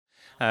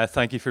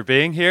Thank you for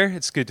being here.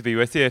 It's good to be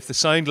with you. If the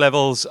sound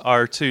levels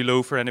are too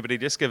low for anybody,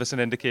 just give us an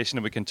indication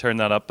and we can turn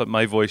that up. But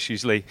my voice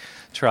usually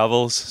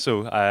travels,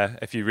 so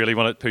if you really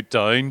want it put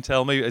down,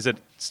 tell me. Is it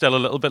still a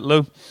little bit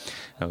low?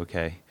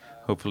 Okay.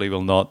 Hopefully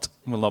we'll not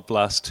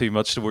blast too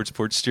much towards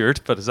Port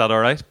Stewart, but is that all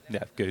right?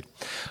 Yeah, good.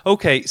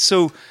 Okay,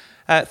 so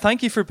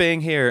thank you for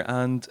being here.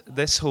 And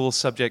this whole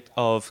subject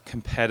of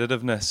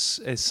competitiveness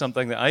is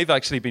something that I've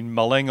actually been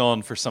mulling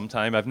on for some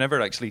time. I've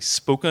never actually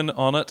spoken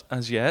on it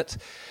as yet.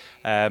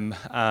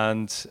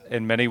 And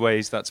in many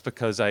ways, that's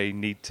because I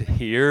need to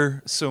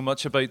hear so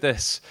much about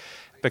this,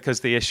 because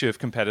the issue of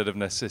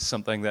competitiveness is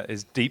something that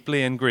is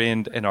deeply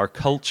ingrained in our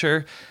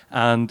culture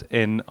and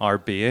in our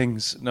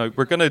beings. Now,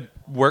 we're going to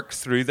work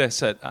through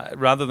this.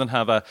 Rather than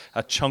have a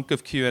chunk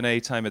of Q&A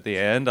time at the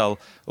end, I'll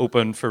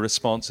open for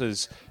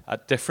responses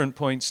at different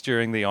points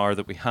during the hour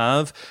that we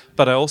have.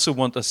 But I also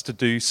want us to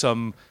do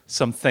some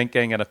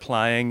thinking and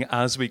applying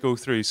as we go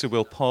through. So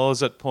we'll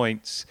pause at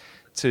points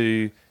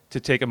to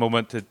take a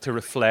moment to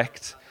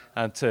reflect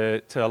and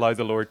to allow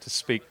the Lord to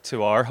speak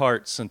to our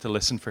hearts and to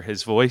listen for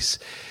his voice.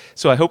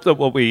 So I hope that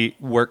what we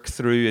work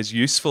through is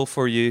useful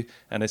for you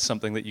and is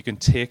something that you can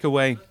take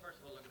away.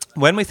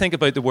 When we think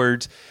about the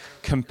word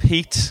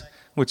compete,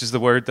 which is the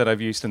word that I've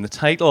used in the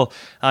title,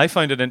 I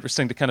find it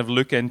interesting to kind of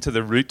look into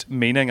the root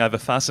meaning. I have a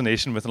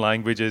fascination with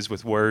languages,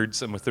 with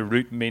words, and with the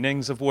root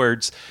meanings of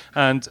words.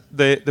 And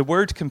the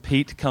word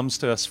compete comes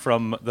to us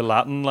from the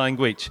Latin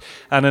language.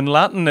 And in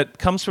Latin, it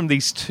comes from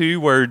these two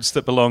words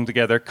that belong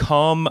together,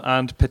 com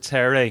and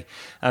petere.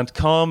 And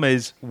com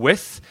is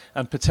with,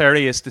 and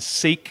petere is to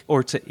seek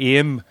or to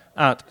aim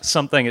at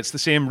something. It's the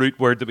same root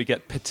word that we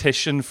get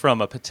petition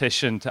from, a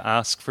petition to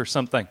ask for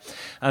something.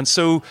 And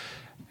so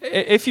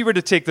if you were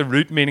to take the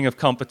root meaning of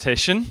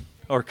competition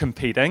or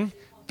competing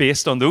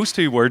based on those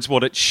two words,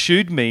 what it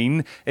should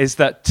mean is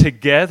that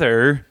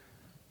together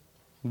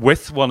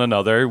with one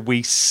another,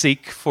 we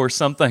seek for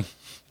something.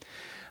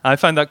 I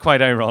find that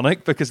quite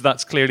ironic because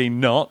that's clearly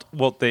not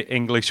what the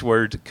English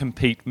word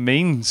compete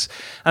means.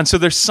 And so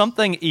there's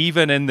something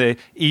even in the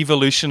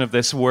evolution of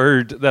this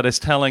word that is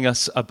telling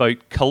us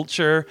about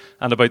culture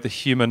and about the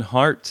human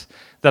heart,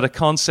 that a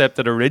concept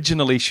that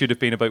originally should have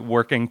been about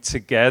working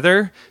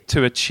together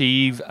to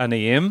achieve an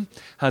aim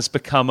has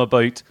become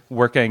about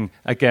working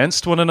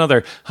against one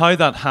another. How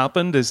that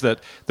happened is that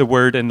the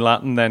word in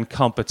Latin then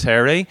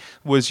competere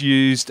was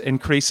used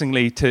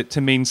increasingly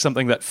to mean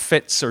something that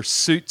fits or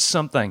suits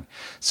something.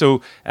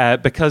 So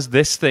because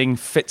this thing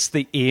fits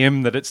the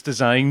aim that it's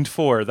designed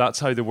for, that's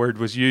how the word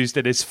was used.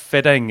 It is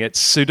fitting, it's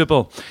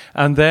suitable.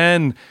 And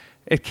then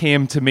it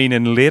came to mean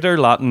in later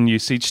Latin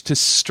usage to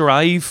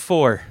strive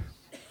for,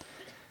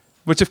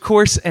 which, of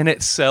course, in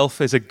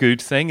itself is a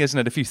good thing, isn't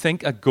it? If you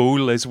think a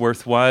goal is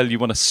worthwhile, you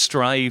want to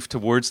strive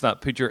towards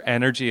that, put your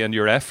energy and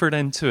your effort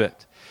into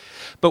it.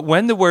 But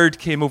when the word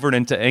came over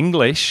into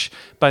English,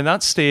 by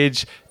that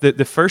stage,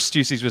 the first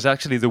usage was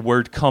actually the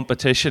word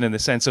competition in the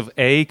sense of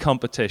a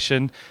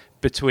competition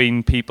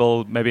between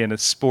people, maybe in a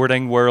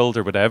sporting world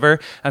or whatever.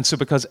 And so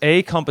because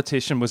a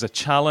competition was a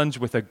challenge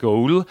with a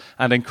goal,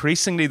 and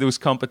increasingly those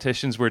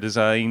competitions were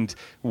designed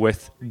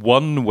with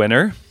one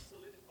winner,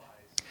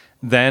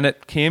 then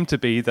it came to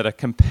be that a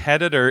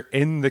competitor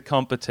in the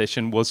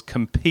competition was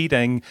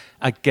competing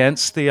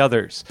against the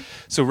others.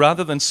 So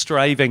rather than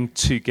striving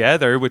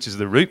together, which is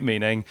the root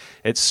meaning,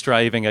 it's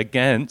striving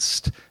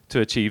against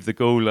to achieve the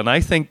goal. And I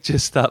think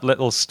just that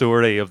little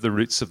story of the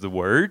roots of the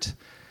word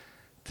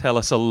tell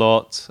us a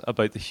lot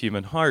about the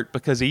human heart,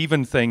 because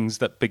even things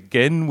that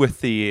begin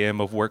with the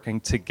aim of working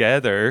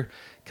together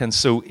can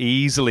so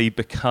easily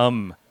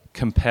become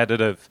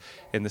competitive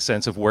in the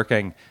sense of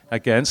working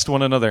against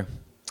one another.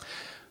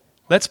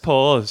 Let's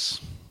pause.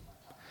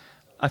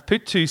 I've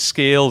put two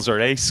scales or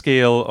a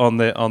scale on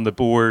the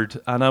board,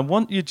 and I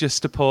want you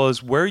just to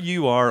pause where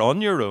you are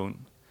on your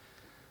own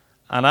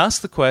and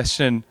ask the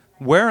question,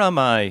 where am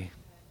I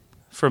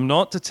from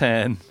 0 to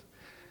 10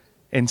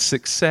 in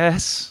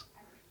success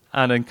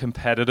and in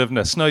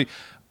competitiveness? Now,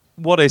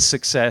 what is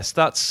success?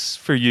 That's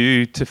for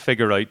you to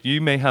figure out.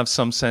 You may have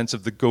some sense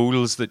of the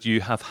goals that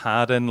you have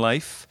had in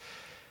life,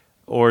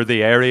 or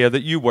the area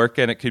that you work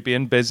in. It could be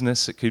in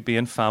business, it could be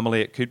in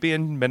family, it could be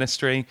in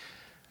ministry.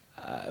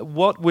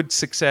 What would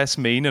success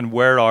mean, and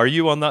where are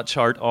you on that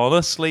chart?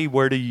 Honestly,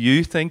 where do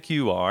you think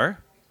you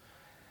are?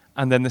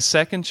 And then the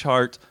second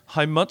chart,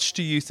 how much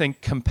do you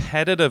think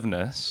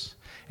competitiveness,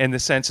 in the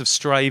sense of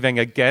striving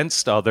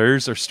against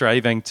others or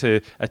striving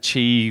to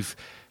achieve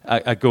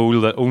a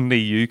goal that only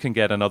you can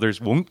get and others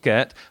won't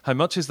get, how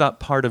much is that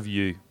part of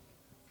you?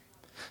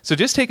 So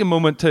just take a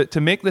moment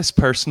to make this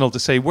personal, to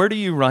say, where do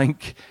you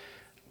rank?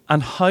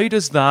 And how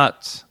does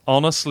that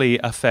honestly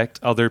affect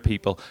other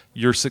people?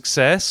 Your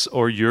success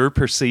or your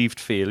perceived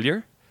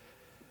failure,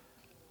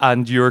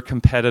 and your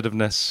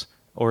competitiveness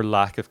or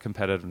lack of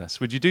competitiveness.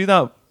 Would you do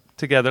that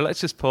together? Let's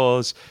just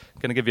pause.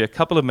 I'm going to give you a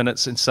couple of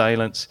minutes in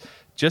silence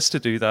just to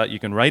do that. You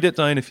can write it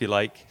down if you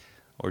like,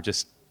 or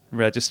just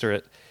register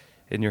it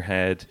in your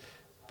head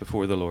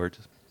before the Lord.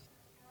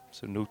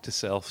 So note to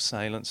self,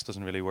 silence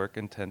doesn't really work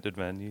in tented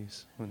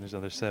venues when there's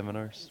other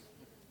seminars.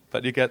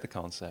 but you get the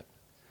concept.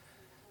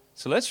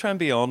 So let's try and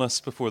be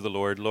honest before the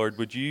Lord. Lord,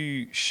 would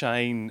you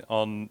shine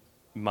on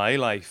my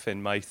life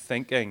and my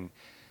thinking?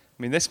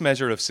 I mean, this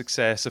measure of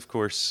success, of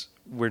course,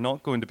 we're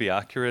not going to be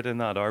accurate in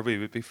that, are we? It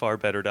would be far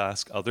better to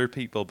ask other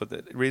people, but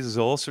it raises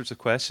all sorts of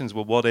questions.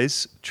 Well, what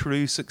is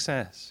true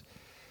success?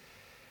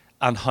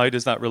 And how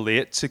does that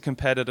relate to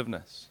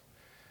competitiveness?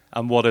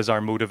 And what is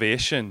our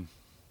motivation?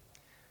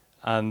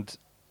 And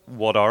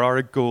what are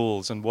our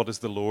goals? And what does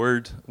the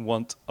Lord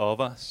want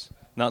of us?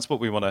 And that's what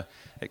we want to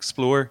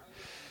explore.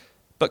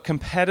 But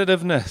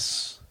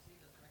competitiveness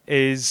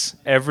is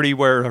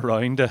everywhere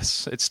around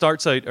us. It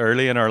starts out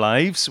early in our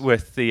lives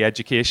with the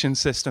education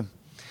system.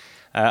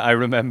 I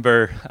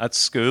remember at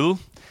school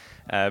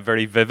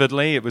very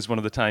vividly, it was one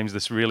of the times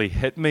this really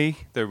hit me.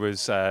 There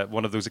was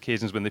one of those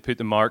occasions when they put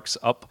the marks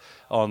up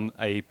on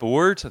a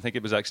board. I think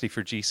it was actually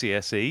for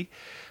GCSE.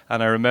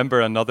 And I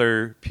remember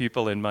another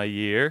pupil in my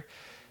year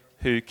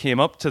who came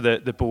up to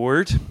the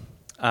board,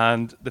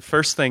 and the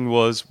first thing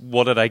was,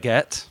 what did I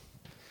get?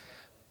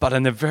 But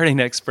in the very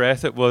next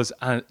breath it was,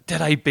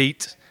 did I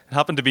beat? It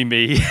happened to be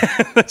me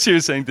that she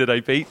was saying, did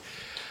I beat?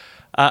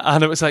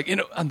 And it was like,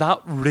 and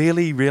that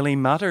really, really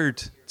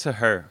mattered to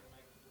her.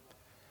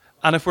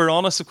 And if we're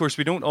honest, of course,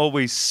 we don't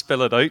always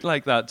spill it out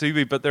like that, do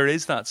we? But there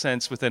is that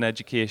sense within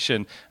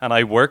education. And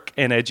I work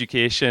in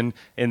education,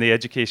 in the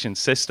education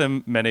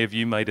system. Many of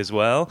you might as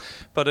well.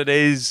 But it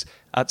is,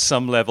 at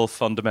some level,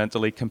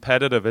 fundamentally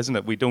competitive, isn't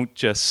it? We don't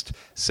just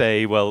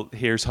say, well,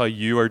 here's how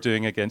you are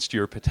doing against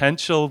your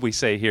potential. We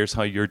say, here's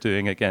how you're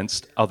doing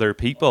against other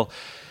people.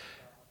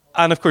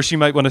 And of course, you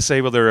might want to say,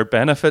 well, there are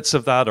benefits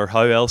of that, or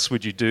how else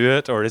would you do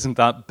it? Or isn't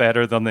that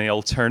better than the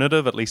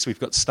alternative? At least we've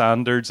got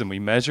standards and we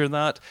measure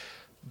that.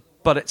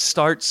 But it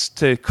starts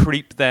to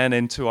creep then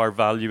into our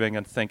valuing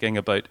and thinking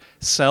about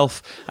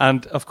self.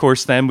 And of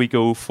course, then we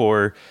go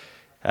for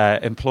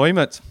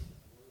employment.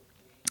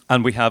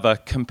 And we have a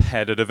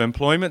competitive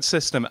employment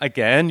system.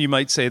 Again, you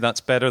might say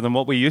that's better than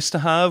what we used to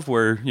have,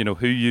 where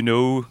who you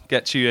know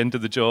gets you into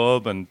the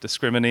job and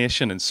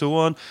discrimination and so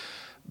on.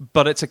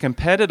 But it's a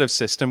competitive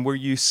system where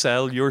you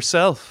sell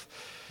yourself.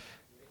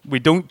 We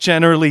don't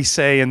generally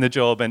say in the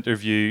job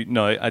interview,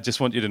 no, I just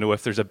want you to know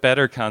if there's a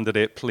better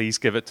candidate, please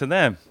give it to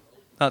them.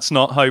 That's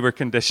not how we're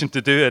conditioned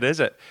to do it, is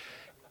it?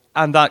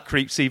 And that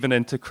creeps even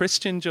into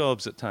Christian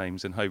jobs at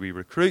times and how we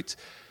recruit.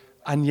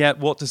 And yet,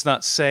 what does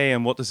that say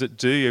and what does it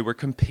do? We're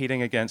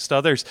competing against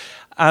others.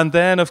 And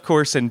then, of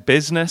course, in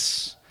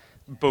business,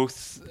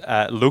 both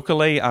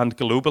locally and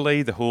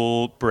globally, the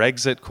whole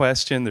Brexit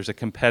question, there's a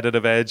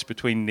competitive edge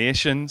between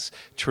nations,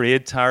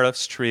 trade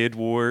tariffs, trade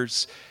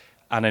wars.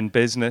 And in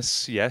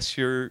business, yes,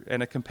 you're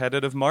in a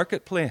competitive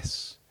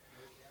marketplace.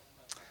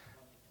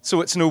 So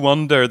it's no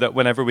wonder that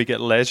whenever we get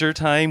leisure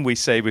time, we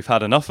say we've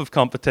had enough of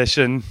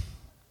competition,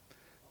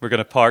 we're going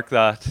to park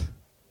that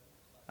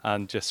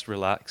and just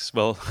relax.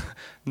 Well,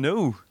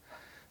 no.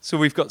 So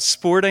we've got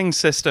sporting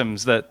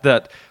systems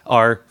that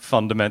are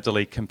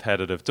fundamentally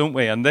competitive, don't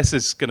we? And this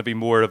is going to be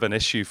more of an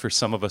issue for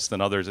some of us than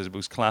others. I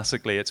suppose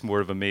classically it's more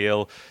of a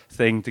male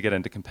thing to get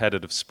into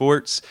competitive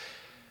sports.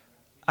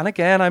 And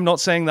again, I'm not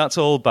saying that's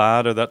all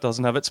bad or that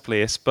doesn't have its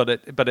place, but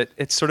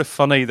it's sort of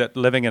funny that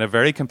living in a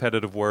very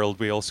competitive world,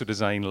 we also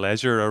design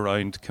leisure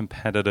around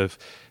competitive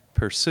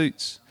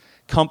pursuits.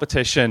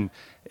 Competition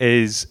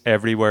is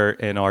everywhere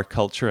in our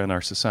culture and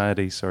our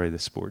society. Sorry, the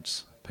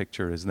sports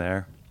picture is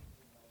there.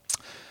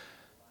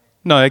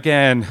 Now,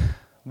 again,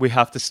 we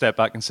have to step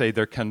back and say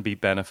there can be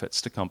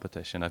benefits to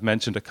competition. I've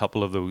mentioned a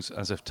couple of those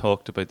as I've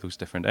talked about those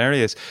different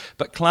areas.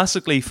 But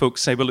classically,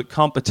 folks say, well, look,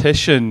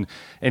 competition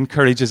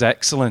encourages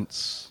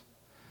excellence.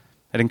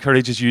 It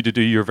encourages you to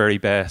do your very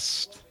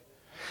best.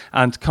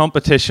 And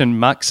competition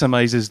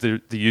maximizes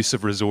the use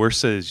of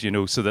resources,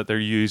 so that they're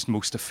used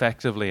most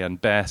effectively and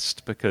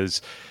best,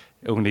 because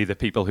only the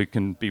people who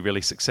can be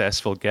really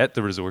successful get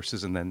the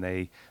resources, and then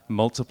they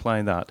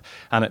multiply that.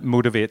 And it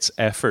motivates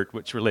effort,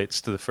 which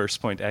relates to the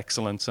first point,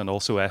 excellence, and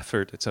also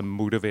effort. It's a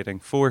motivating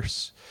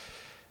force.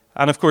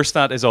 And of course,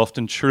 that is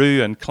often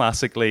true, and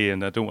classically,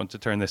 and I don't want to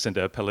turn this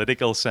into a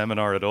political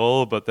seminar at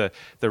all, but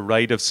the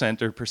right of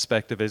centre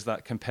perspective is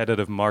that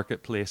competitive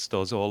marketplace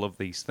does all of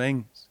these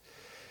things.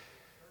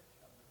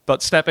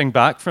 But stepping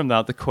back from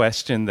that, the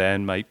question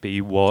then might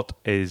be, what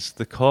is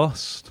the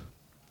cost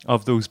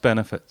of those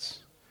benefits?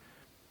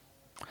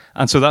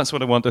 And so that's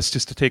what I want us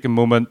just to take a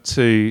moment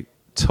to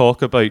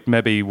talk about,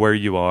 maybe where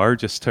you are.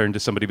 Just turn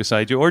to somebody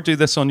beside you, or do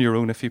this on your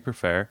own if you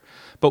prefer.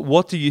 But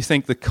what do you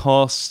think the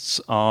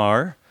costs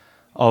are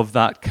of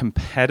that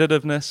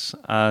competitiveness,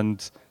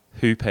 and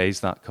who pays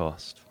that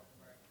cost?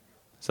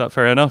 Is that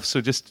fair enough?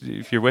 So just,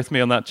 if you're with me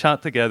on that,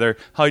 chat together.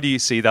 How do you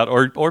see that?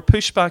 Or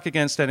push back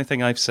against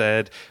anything I've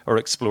said, or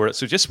explore it.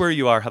 So just where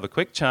you are, have a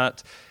quick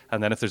chat,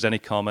 and then if there's any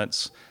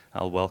comments,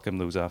 I'll welcome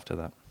those after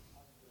that.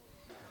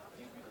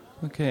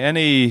 Okay,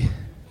 any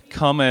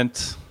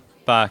comment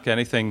back,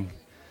 anything?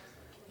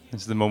 This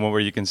is the moment where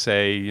you can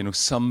say,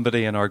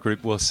 somebody in our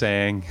group was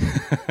saying,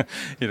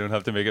 you don't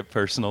have to make it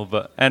personal,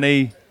 but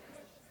any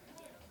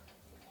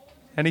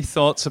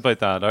thoughts about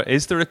that?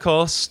 Is there a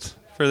cost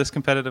for this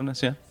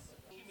competitiveness? Yeah?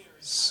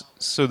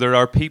 So there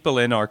are people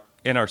in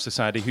our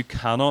society who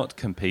cannot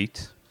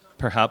compete,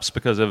 perhaps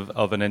because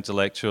of an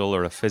intellectual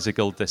or a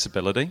physical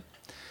disability.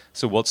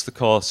 So what's the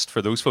cost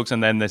for those folks?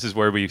 And then this is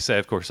where we say,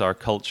 of course, our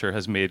culture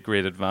has made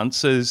great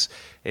advances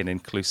in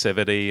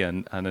inclusivity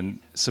and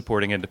in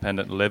supporting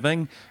independent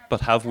living.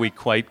 But have we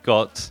quite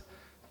got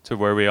to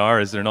where we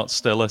are? Is there not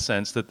still a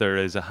sense that there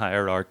is a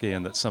hierarchy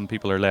and that some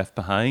people are left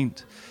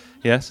behind?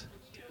 Yes?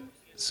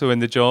 So in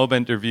the job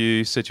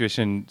interview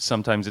situation,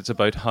 sometimes it's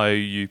about how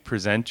you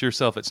present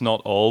yourself. It's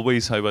not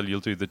always how well you'll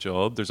do the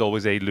job. There's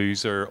always a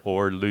loser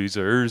or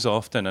losers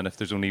often. And if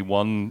there's only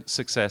one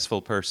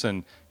successful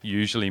person,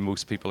 usually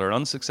most people are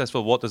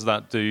unsuccessful. What does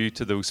that do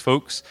to those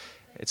folks?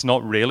 It's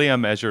not really a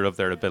measure of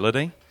their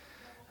ability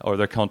or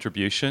their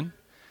contribution.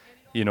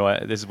 You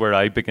know, this is where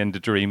I begin to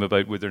dream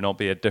about would there not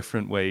be a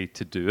different way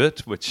to do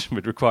it, which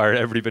would require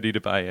everybody to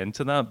buy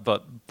into that.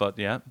 But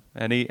yeah,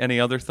 any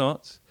other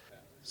thoughts?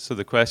 So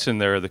the question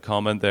there, the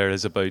comment there,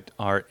 is about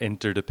our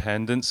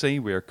interdependency.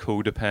 We are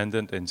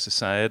codependent in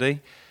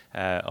society.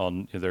 There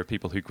are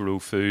people who grow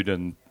food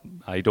and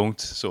I don't,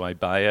 so I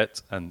buy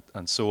it, and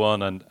so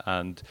on.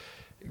 And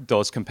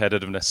does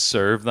competitiveness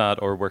serve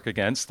that or work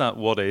against that?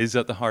 What is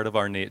at the heart of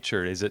our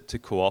nature? Is it to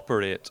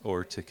cooperate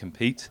or to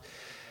compete?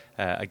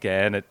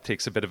 Again, it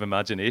takes a bit of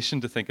imagination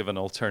to think of an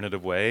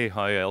alternative way.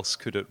 How else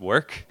could it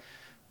work?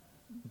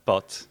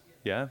 But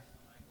yeah,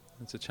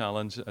 it's a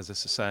challenge as a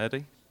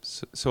society.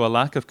 So a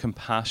lack of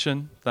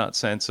compassion, that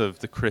sense of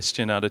the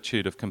Christian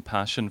attitude of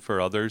compassion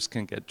for others,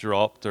 can get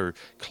dropped or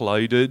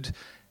clouded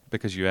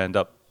because you end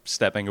up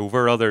stepping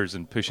over others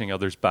and pushing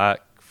others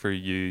back for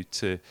you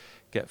to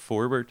get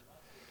forward.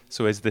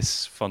 So is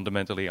this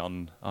fundamentally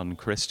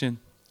un-Christian?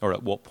 Or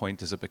at what point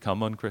does it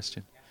become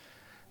un-Christian?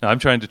 Now, I'm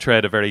trying to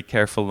tread a very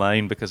careful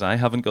line because I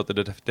haven't got the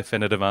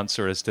definitive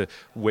answer as to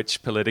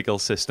which political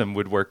system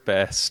would work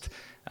best.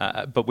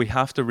 But we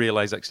have to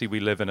realize, actually,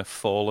 we live in a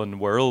fallen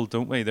world,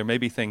 don't we? There may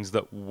be things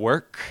that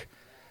work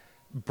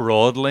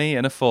broadly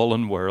in a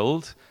fallen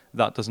world.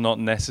 That does not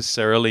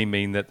necessarily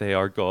mean that they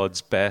are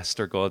God's best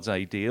or God's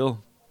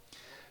ideal.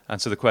 And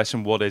so the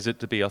question, what is it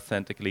to be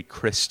authentically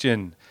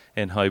Christian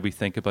in how we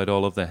think about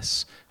all of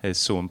this, is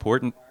so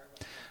important.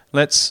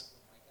 I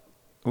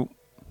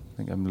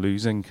think I'm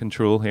losing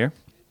control here.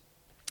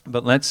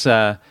 But let's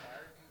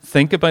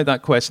think about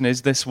that question.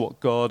 Is this what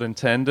God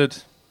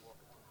intended?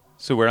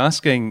 So we're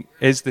asking,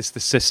 is this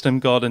the system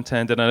God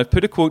intended? And I've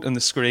put a quote on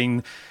the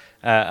screen.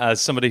 As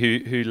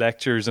somebody who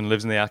lectures and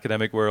lives in the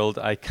academic world,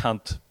 I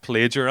can't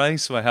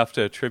plagiarize, so I have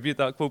to attribute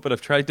that quote. But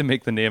I've tried to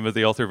make the name of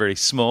the author very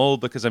small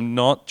because I'm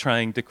not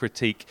trying to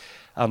critique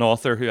an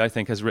author who I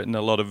think has written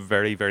a lot of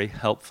very, very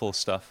helpful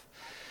stuff.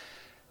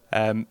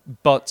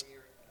 But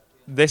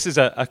this is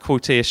a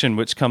quotation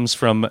which comes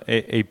from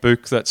a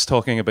book that's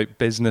talking about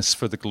business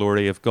for the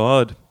glory of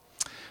God.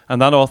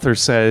 And that author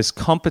says,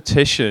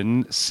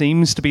 competition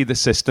seems to be the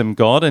system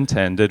God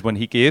intended when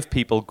he gave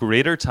people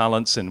greater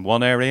talents in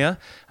one area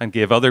and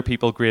gave other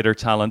people greater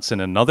talents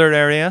in another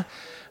area,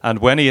 and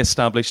when he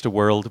established a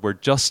world where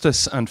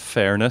justice and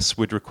fairness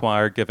would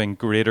require giving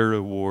greater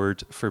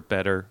reward for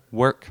better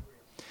work.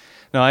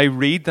 Now, I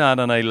read that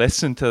and I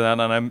listen to that,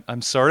 and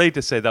I'm sorry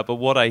to say that, but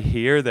what I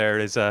hear there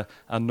is a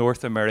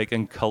North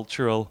American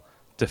cultural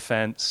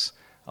defense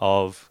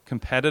of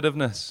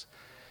competitiveness,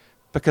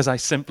 because I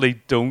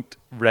simply don't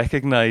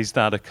recognize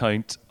that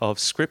account of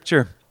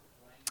Scripture.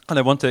 And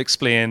I want to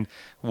explain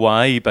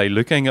why by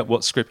looking at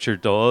what Scripture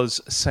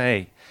does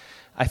say.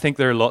 I think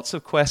there are lots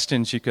of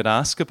questions you could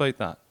ask about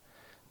that.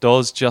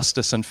 Does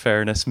justice and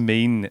fairness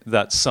mean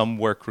that some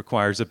work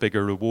requires a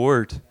bigger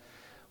reward?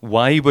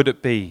 Why would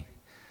it be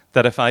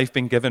that if I've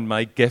been given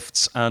my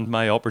gifts and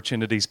my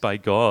opportunities by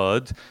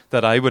God,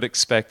 that I would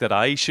expect that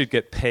I should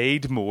get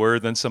paid more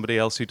than somebody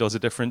else who does a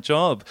different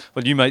job?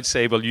 Well, you might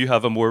say, well, you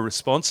have a more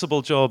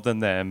responsible job than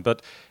them.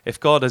 But if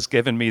God has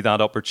given me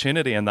that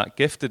opportunity and that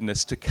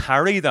giftedness to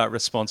carry that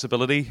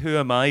responsibility, who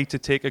am I to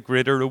take a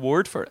greater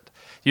reward for it?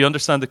 You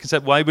understand the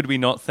concept? Why would we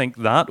not think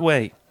that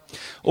way?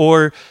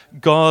 Or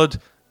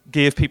God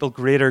gave people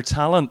greater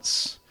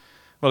talents.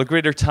 Well, a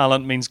greater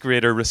talent means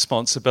greater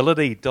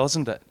responsibility,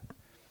 doesn't it?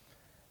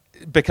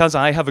 Because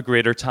I have a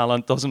greater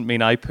talent doesn't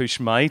mean I push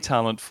my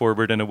talent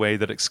forward in a way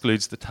that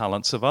excludes the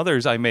talents of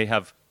others. I may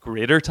have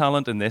greater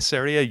talent in this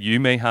area, you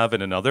may have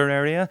in another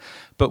area,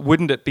 but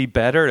wouldn't it be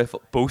better if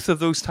both of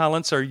those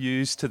talents are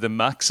used to the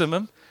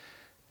maximum?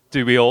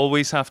 Do we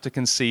always have to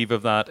conceive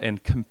of that in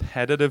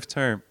competitive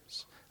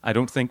terms? I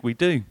don't think we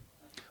do.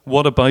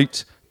 What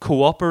about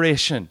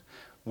cooperation,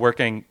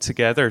 working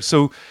together?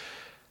 So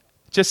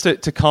just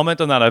to comment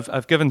on that,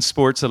 I've given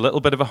sports a little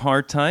bit of a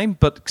hard time,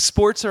 but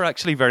sports are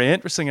actually very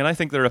interesting, and I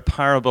think they're a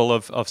parable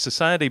of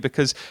society,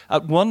 because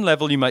at one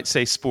level you might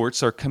say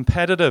sports are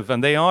competitive,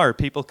 and they are.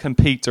 People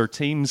compete, or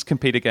teams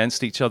compete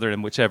against each other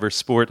in whichever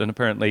sport, and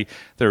apparently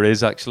there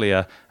is actually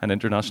an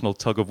international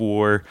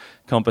tug-of-war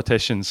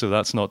competition, so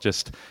that's not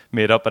just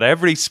made up. But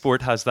every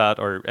sport has that,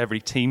 or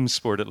every team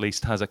sport at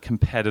least has a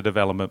competitive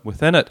element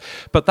within it.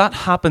 But that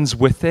happens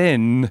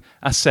within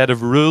a set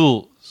of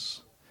rules.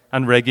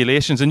 and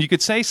regulations. And you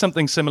could say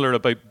something similar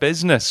about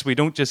business. We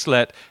don't just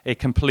let a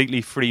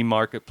completely free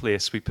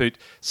marketplace. We put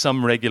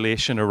some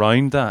regulation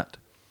around that.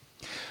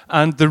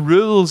 And the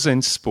rules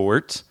in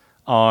sport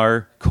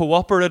are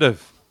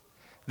cooperative.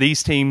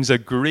 These teams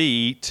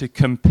agree to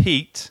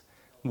compete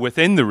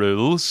within the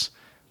rules,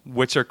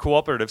 which are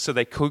cooperative. So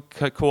they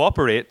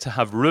cooperate to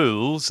have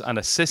rules and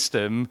a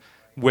system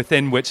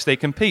within which they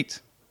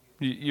compete.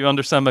 You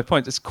understand my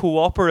point? It's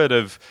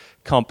cooperative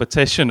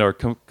competition or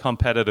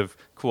competitive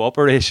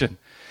cooperation.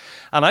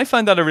 And I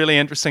find that a really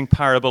interesting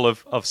parable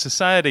of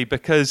society,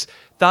 because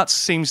that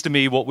seems to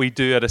me what we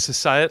do at a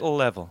societal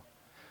level.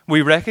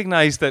 We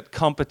recognize that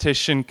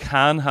competition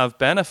can have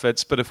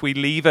benefits, but if we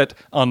leave it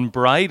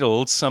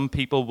unbridled, some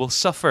people will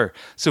suffer.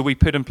 So we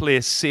put in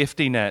place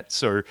safety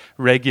nets or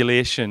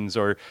regulations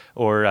or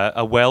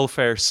a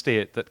welfare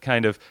state that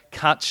kind of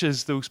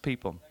catches those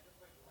people.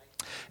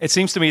 It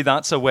seems to me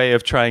that's a way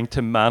of trying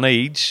to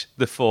manage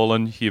the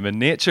fallen human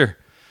nature,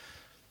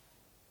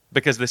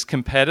 because this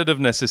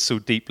competitiveness is so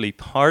deeply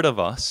part of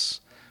us.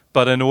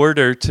 But in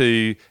order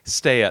to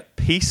stay at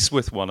peace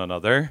with one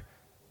another,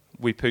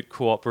 we put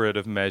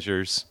cooperative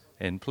measures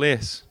in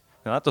place.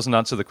 Now, that doesn't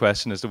answer the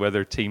question as to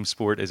whether team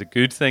sport is a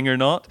good thing or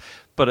not,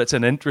 but it's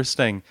an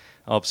interesting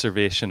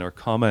observation or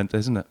comment,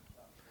 isn't it?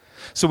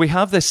 So we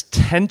have this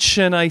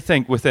tension, I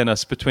think, within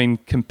us between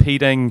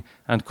competing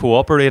and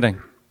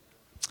cooperating.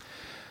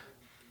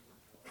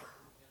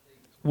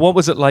 What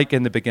was it like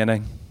in the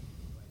beginning?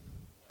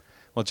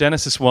 Well,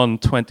 Genesis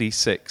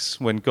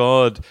 1:26, when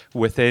God,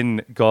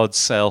 within God's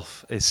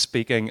self, is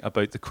speaking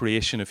about the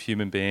creation of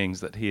human beings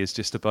that he is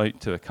just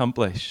about to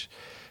accomplish,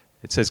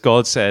 it says,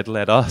 God said,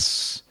 "Let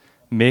us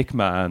make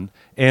man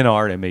in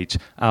our image,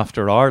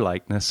 after our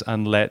likeness,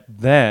 and let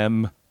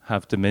them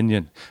have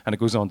dominion." And it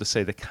goes on to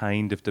say the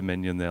kind of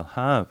dominion they'll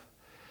have.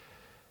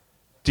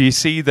 Do you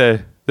see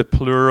the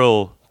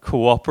plural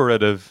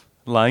cooperative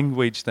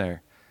language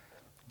there?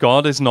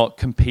 God is not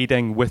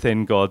competing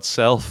within God's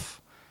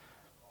self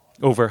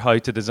over how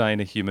to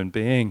design a human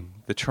being.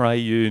 The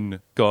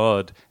triune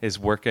God is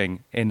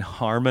working in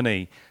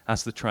harmony,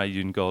 as the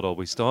triune God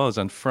always does.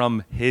 And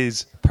from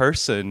his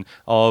person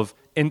of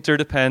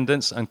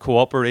interdependence and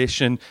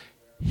cooperation,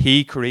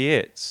 he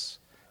creates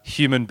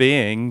human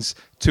beings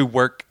to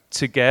work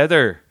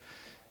together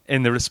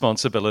in the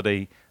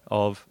responsibility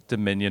of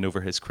dominion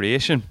over his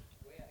creation.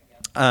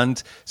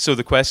 And so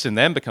the question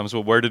then becomes,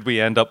 well, where did we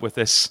end up with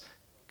this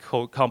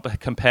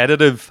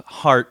competitive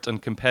heart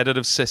and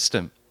competitive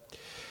system?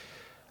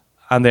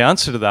 And the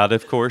answer to that,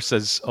 of course,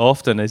 as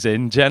often is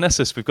in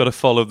Genesis. We've got to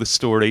follow the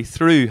story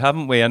through,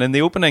 haven't we? And in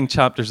the opening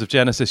chapters of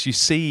Genesis, you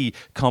see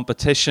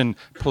competition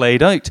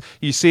played out.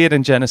 You see it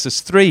in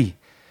Genesis 3.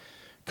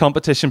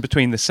 Competition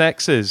between the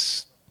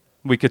sexes.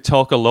 We could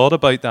talk a lot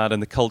about that in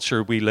the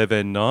culture we live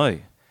in now.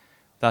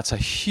 That's a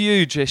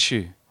huge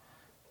issue.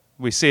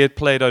 We see it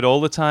played out all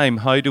the time.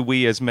 How do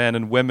we as men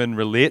and women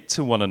relate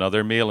to one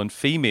another, male and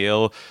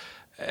female?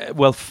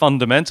 Well,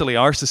 fundamentally,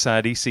 our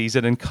society sees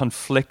it in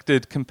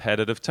conflicted,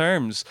 competitive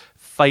terms,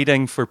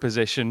 fighting for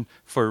position,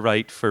 for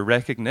right, for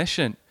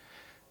recognition.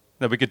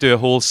 Now, we could do a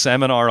whole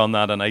seminar on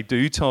that, and I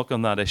do talk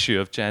on that issue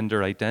of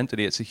gender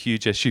identity. It's a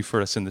huge issue for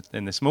us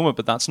in this moment,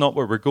 but that's not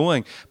where we're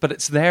going. But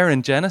it's there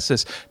in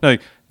Genesis. Now,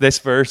 this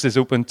verse is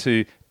open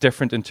to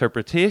different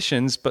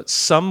interpretations, but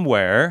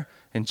somewhere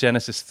in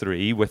Genesis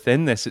 3,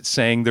 within this, it's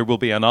saying there will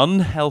be an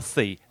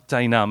unhealthy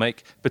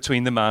dynamic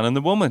between the man and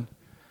the woman.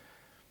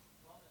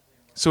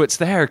 So it's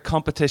there,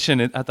 competition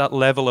at that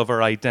level of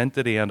our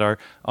identity and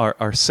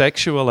our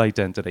sexual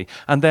identity.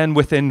 And then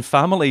within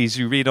families,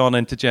 you read on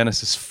into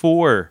Genesis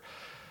 4,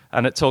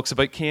 and it talks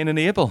about Cain and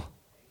Abel,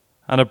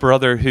 and a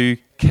brother who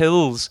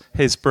kills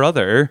his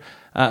brother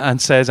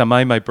and says, "Am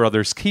I my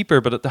brother's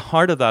keeper?" But at the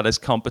heart of that is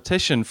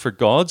competition for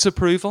God's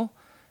approval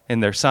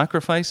in their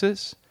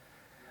sacrifices,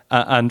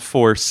 and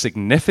for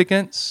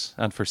significance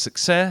and for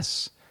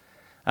success.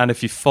 And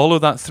if you follow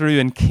that through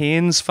in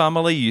Cain's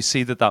family, you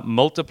see that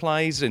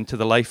multiplies into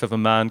the life of a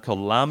man called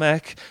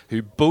Lamech,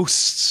 who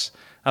boasts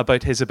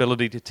about his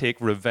ability to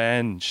take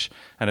revenge.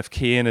 And if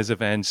Cain is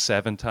avenged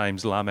 7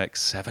 times, Lamech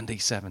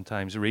 77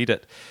 times. Read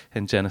it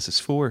in Genesis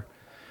 4.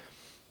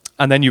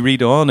 And then you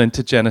read on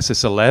into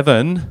Genesis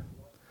 11,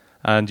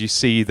 and you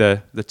see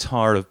the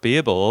Tower of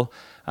Babel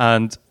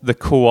and the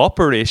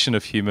cooperation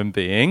of human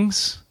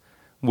beings,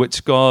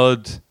 which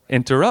God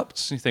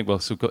interrupts. You think, well,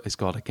 so is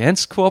God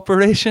against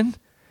cooperation?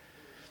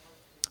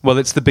 Well,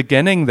 it's the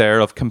beginning there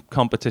of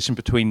competition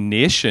between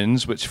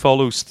nations, which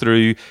follows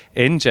through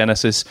in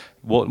Genesis.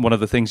 One of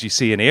the things you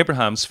see in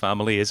Abraham's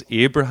family is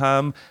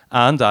Abraham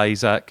and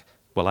Isaac.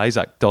 Well,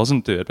 Isaac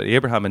doesn't do it, but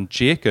Abraham and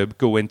Jacob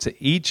go into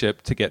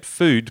Egypt to get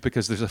food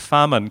because there's a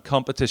famine,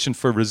 competition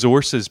for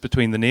resources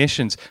between the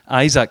nations.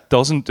 Isaac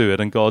doesn't do it,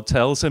 and God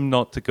tells him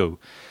not to go.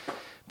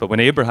 But when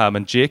Abraham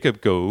and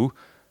Jacob go,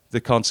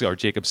 or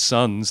Jacob's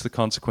sons, the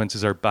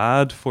consequences are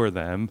bad for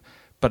them.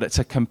 But it's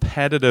a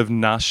competitive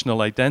national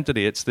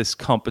identity. It's this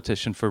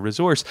competition for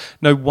resource.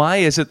 Now, why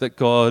is it that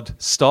God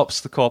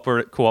stops the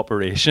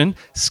cooperation,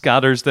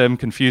 scatters them,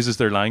 confuses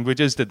their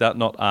languages? Did that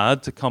not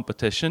add to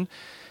competition?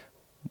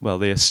 Well,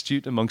 the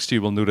astute amongst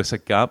you will notice a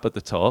gap at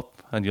the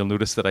top, and you'll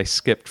notice that I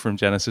skipped from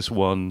Genesis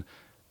 1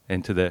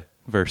 into the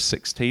verse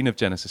 16 of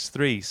Genesis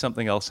 3.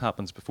 Something else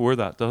happens before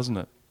that, doesn't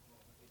it?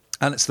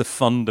 And it's the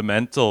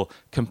fundamental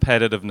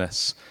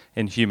competitiveness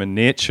in human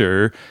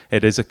nature.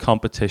 It is a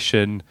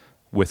competition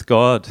with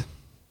God.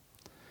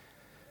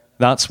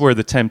 That's where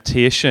the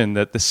temptation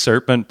that the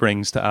serpent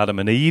brings to Adam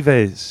and Eve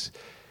is.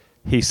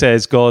 He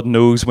says, God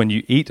knows when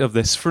you eat of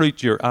this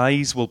fruit, your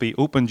eyes will be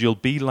opened. You'll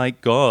be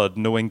like God,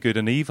 knowing good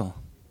and evil.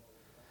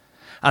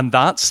 And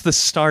that's the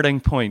starting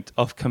point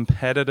of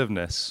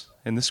competitiveness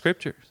in the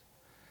Scriptures.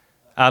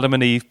 Adam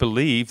and Eve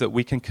believe that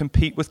we can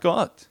compete with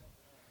God.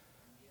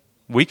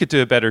 We could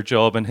do a better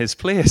job in his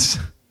place.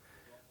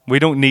 We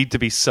don't need to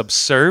be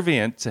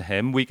subservient to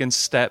him. We can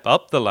step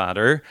up the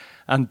ladder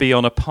and be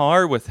on a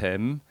par with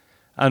him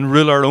and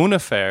rule our own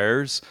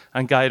affairs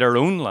and guide our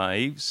own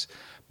lives.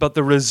 But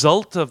the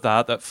result of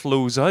that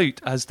flows out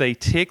as they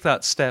take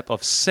that step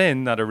of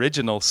sin, that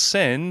original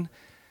sin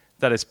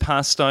that is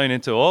passed down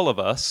into all of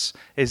us,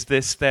 is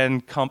this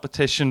then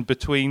competition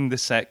between the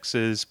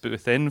sexes,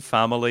 within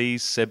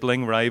families,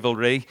 sibling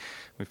rivalry.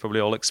 We've probably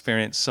all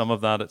experienced some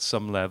of that at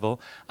some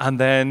level. And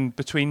then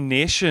between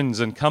nations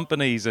and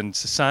companies and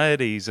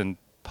societies and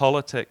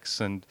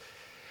politics. And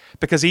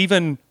because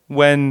even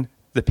when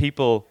the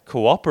people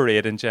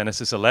cooperate in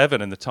Genesis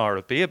 11 in the Tower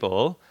of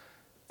Babel,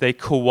 they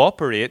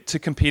cooperate to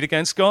compete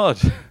against God.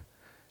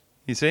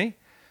 You see?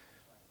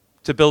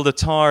 To build a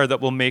tower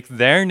that will make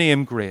their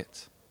name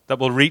great, that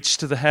will reach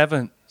to the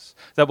heavens,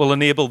 that will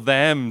enable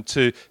them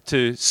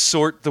to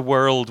sort the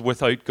world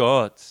without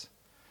God.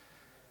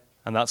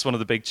 And that's one of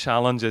the big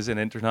challenges in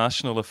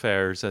international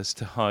affairs as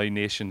to how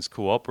nations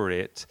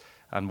cooperate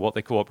and what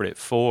they cooperate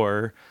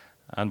for,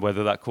 and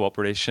whether that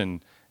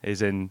cooperation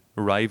is in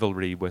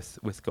rivalry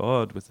with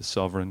God, with the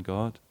sovereign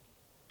God.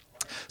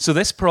 So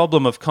this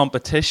problem of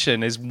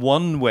competition is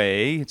one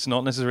way, it's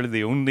not necessarily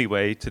the only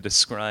way, to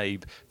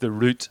describe the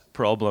root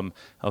problem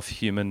of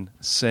human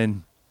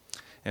sin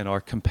in our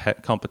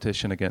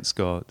competition against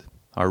God,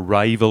 our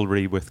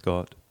rivalry with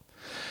God.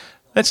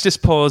 Let's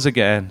just pause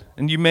again.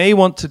 And you may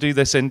want to do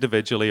this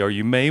individually, or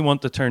you may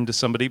want to turn to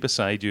somebody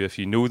beside you if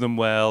you know them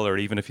well, or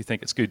even if you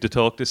think it's good to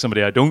talk to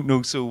somebody I don't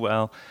know so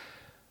well.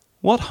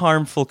 What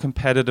harmful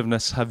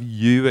competitiveness have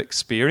you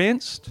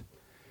experienced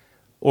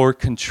or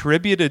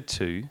contributed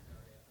to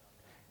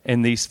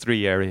in these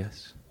three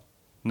areas?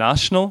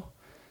 National,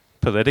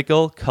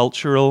 political,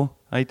 cultural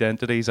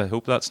identities. I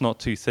hope that's not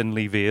too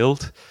thinly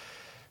veiled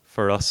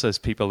for us as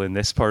people in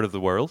this part of the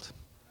world.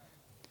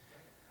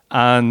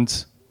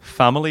 And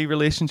family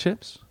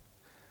relationships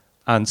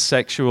and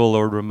sexual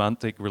or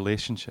romantic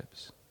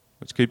relationships,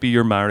 which could be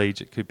your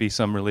marriage, it could be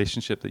some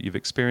relationship that you've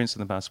experienced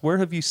in the past. Where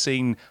have you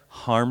seen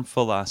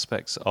harmful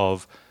aspects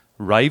of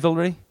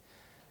rivalry,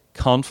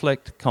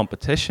 conflict,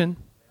 competition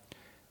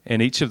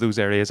in each of those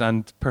areas?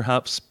 And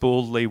perhaps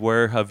boldly,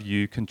 where have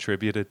you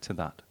contributed to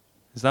that?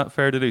 Is that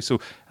fair to do? So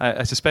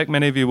I suspect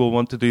many of you will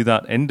want to do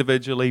that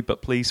individually,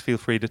 but please feel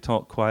free to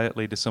talk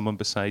quietly to someone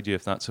beside you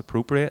if that's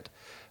appropriate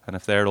and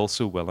if they're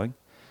also willing.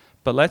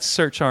 But let's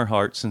search our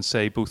hearts and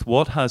say both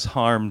what has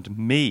harmed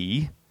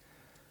me,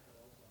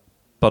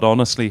 but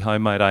honestly, how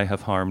might I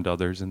have harmed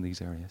others in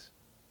these areas?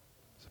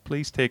 So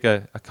please take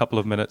a couple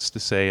of minutes to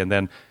say, and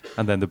then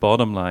the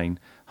bottom line,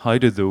 how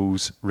do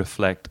those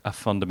reflect a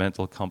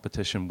fundamental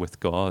competition with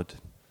God?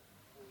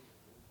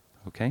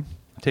 Okay?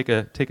 Take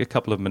a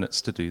couple of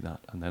minutes to do that,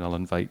 and then I'll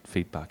invite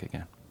feedback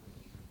again.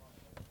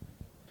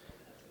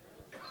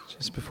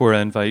 Just before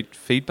I invite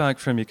feedback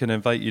from you, can I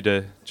invite you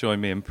to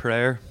join me in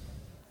prayer?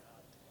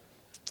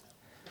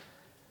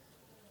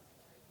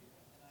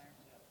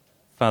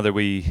 Father,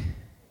 we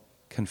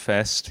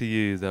confess to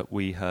you that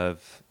we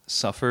have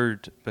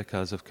suffered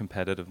because of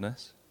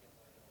competitiveness,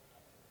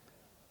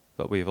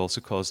 but we have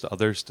also caused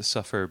others to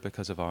suffer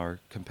because of our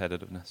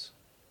competitiveness.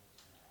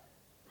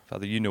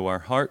 Father, you know our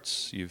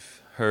hearts.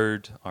 You've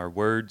heard our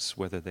words,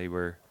 whether they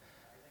were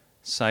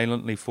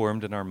silently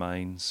formed in our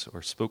minds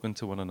or spoken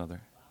to one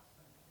another.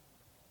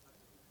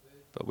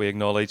 But we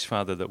acknowledge,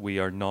 Father, that we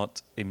are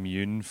not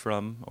immune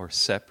from or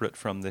separate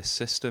from this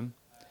system.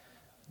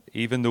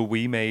 Even though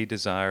we may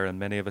desire, and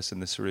many of us in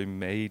this room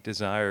may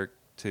desire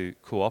to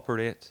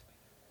cooperate,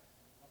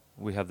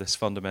 we have this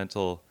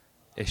fundamental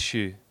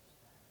issue,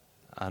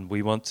 and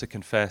we want to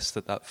confess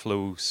that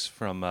flows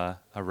from a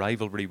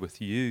rivalry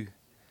with you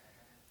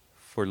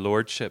for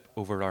lordship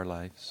over our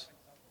lives.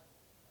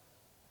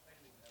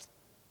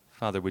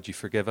 Father, would you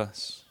forgive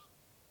us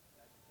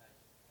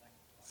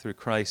through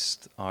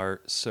Christ,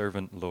 our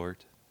servant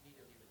Lord?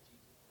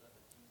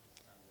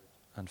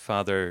 And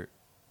Father,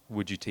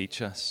 would you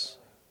teach us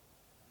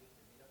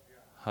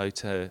how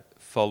to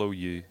follow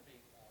you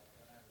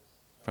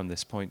from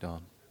this point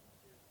on?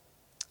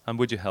 And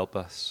would you help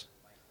us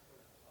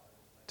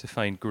to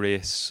find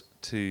grace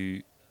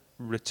to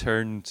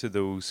return to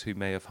those who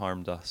may have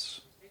harmed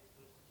us?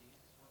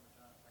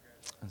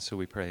 And so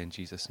we pray in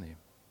Jesus' name.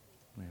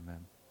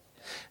 Amen.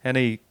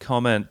 Any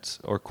comment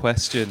or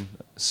question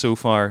so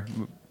far?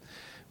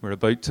 We're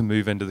about to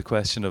move into the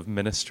question of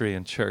ministry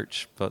and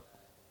church, but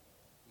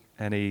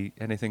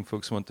Anything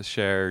folks want to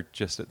share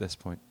just at this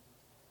point?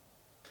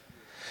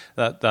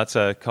 That's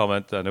a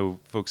comment. I know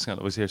folks can't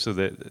always hear. So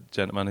the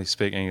gentleman who's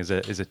speaking is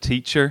a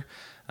teacher,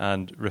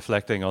 and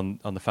reflecting on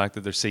the fact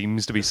that there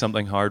seems to be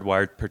something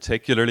hardwired,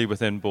 particularly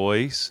within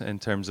boys, in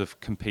terms of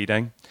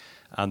competing.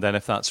 And then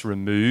if that's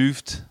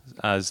removed,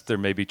 as there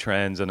may be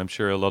trends, and I'm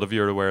sure a lot of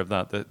you are aware of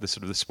that, the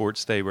sort of the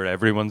sports day where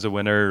everyone's a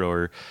winner,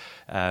 or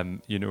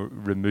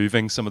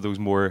removing some of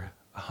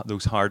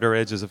those harder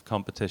edges of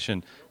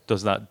competition,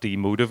 does that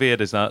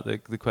demotivate? Is that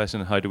the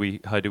question? How do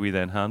we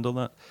then handle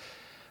that?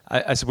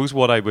 I suppose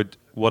what I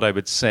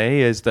would say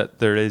is that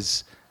there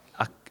is,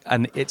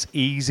 and it's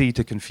easy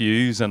to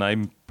confuse, and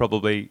I'm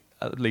probably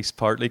at least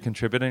partly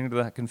contributing to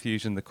that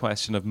confusion, the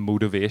question of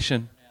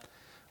motivation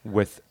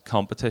with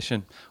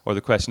competition, or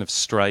the question of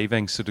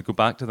striving. So to go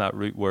back to that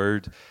root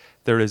word,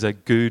 there is a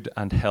good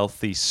and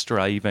healthy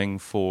striving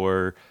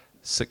for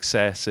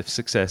success, if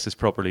success is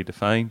properly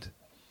defined.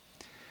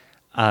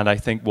 And I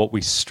think what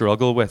we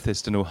struggle with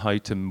is to know how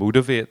to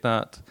motivate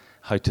that,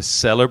 how to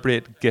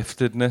celebrate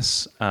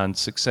giftedness and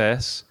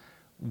success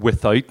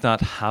without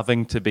that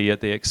having to be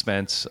at the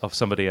expense of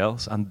somebody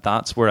else. And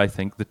that's where I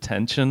think the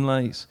tension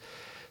lies.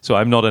 So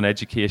I'm not an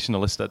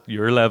educationalist at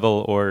your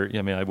level, or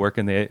I work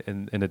in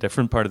a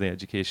different part of the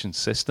education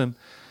system.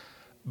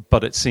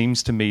 But it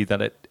seems to me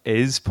that it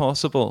is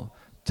possible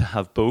to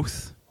have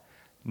both.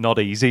 Not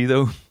easy,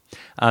 though.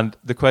 And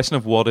the question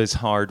of what is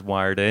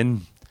hardwired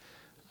in,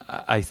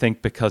 I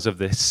think because of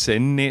the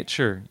sin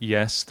nature,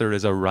 yes, there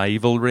is a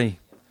rivalry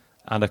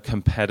and a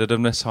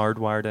competitiveness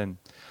hardwired in.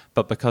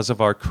 But because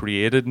of our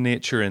created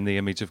nature in the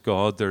image of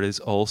God, there is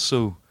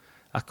also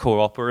a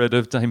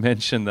cooperative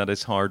dimension that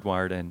is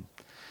hardwired in.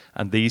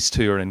 And these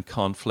two are in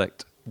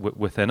conflict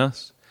within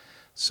us.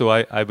 So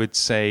I would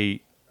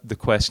say the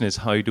question is,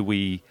 how do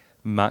we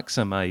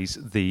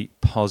maximize the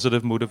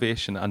positive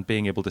motivation and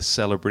being able to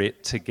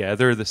celebrate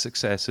together the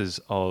successes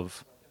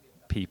of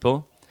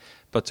people,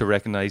 but to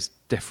recognize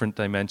different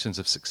dimensions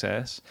of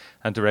success,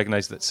 and to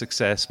recognize that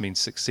success means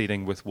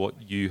succeeding with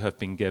what you have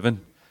been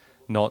given,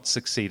 not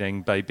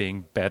succeeding by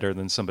being better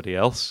than somebody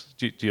else.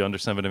 Do you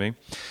understand what I mean?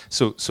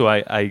 So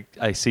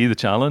I see the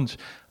challenge.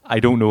 I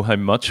don't know how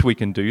much we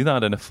can do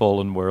that in a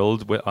fallen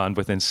world and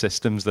within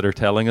systems that are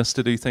telling us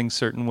to do things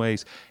certain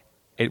ways.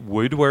 It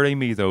would worry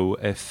me, though,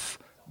 if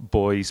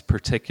boys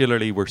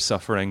particularly were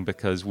suffering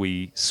because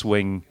we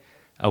swing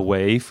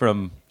away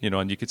from,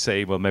 and you could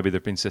say, well, maybe there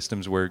have been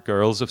systems where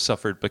girls have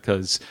suffered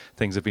because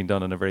things have been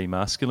done in a very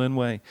masculine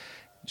way.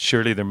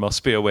 Surely there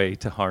must be a way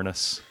to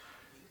harness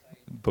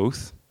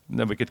both. And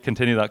then we could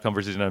continue that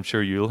conversation. I'm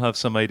sure you'll have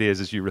some ideas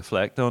as you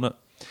reflect on it.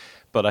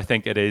 But I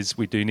think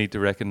we do need to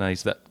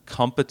recognize that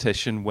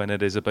competition, when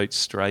it is about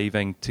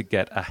striving to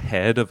get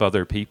ahead of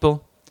other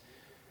people,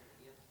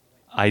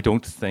 I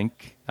don't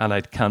think, and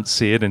I can't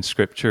see it in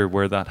Scripture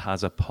where that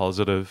has a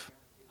positive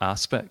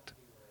aspect.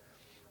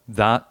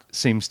 That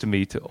seems to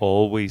me to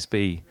always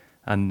be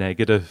a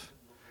negative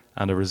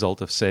and a result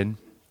of sin.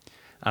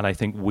 And I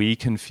think we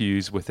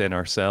confuse within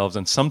ourselves,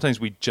 and sometimes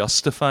we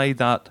justify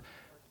that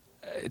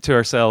to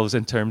ourselves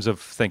in terms of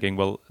thinking,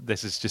 well,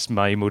 this is just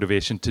my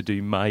motivation to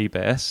do my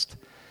best.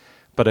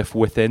 But if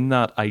within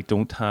that I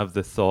don't have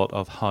the thought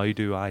of how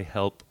do I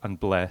help and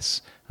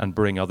bless and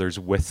bring others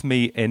with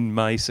me in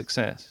my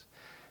success,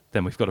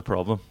 then we've got a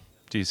problem.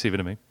 Do you see what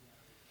I mean?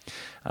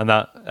 And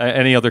that,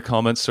 any other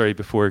comments, sorry,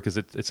 before, because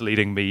it's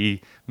leading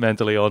me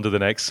mentally on to the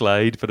next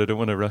slide, but I don't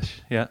want to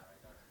rush. Yeah.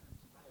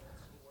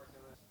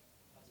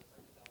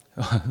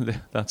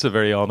 That's a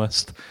very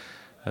honest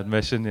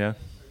admission, yeah.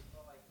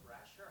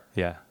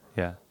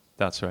 Yeah,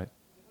 that's right.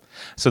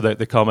 So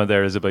the comment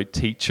there is about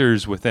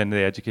teachers within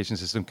the education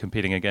system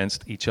competing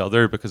against each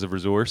other because of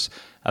resource.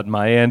 At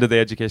my end of the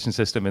education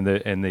system,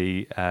 in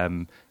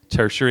the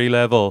tertiary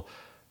level,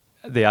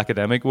 the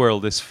academic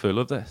world is full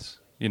of this.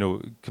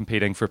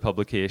 Competing for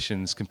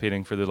publications,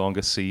 competing for the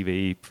longest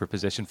CV, for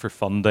position, for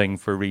funding,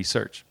 for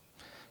research.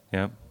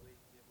 Yeah.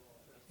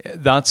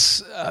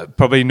 That's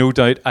probably no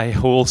doubt a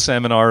whole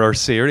seminar or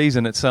series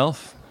in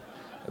itself.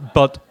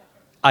 But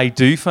I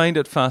do find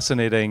it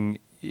fascinating,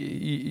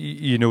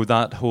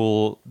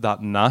 that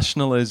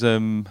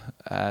nationalism,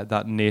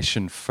 that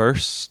nation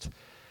first.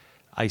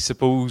 I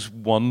suppose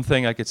one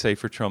thing I could say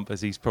for Trump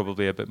is he's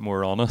probably a bit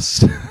more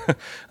honest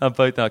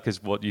about that,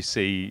 because what you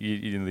see,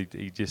 you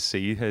just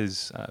see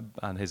his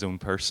and his own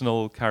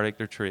personal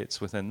character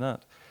traits within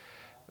that.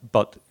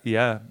 But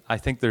yeah, I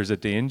think there's a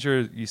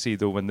danger, you see,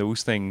 though, when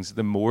those things,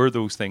 the more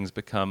those things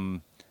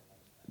become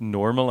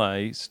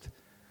normalized,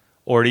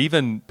 or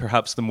even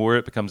perhaps the more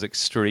it becomes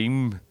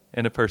extreme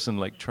in a person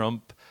like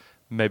Trump,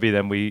 maybe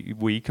then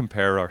we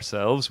compare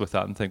ourselves with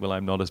that and think, well,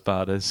 I'm not as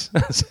bad as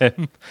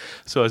him.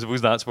 So I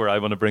suppose that's where I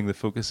want to bring the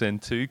focus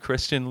into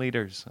Christian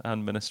leaders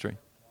and ministry.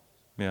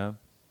 Yeah.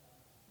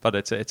 But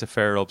it's a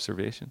fair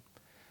observation.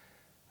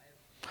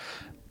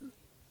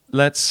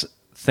 Let's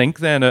think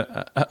then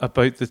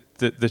about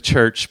the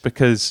church,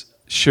 because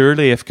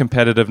surely if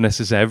competitiveness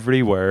is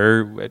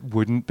everywhere, it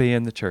wouldn't be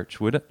in the church,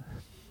 would it?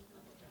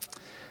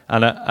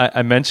 And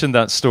I mentioned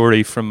that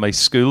story from my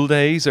school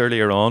days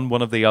earlier on.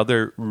 One of the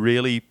other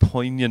really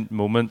poignant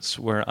moments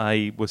where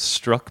I was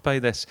struck by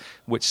this,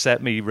 which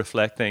set me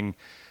reflecting,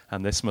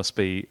 and this must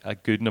be a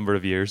good number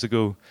of years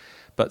ago,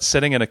 but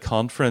sitting in a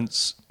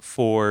conference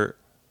for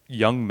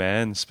young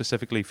men,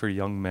 specifically for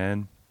young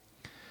men.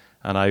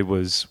 And I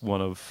was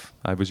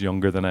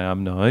younger than I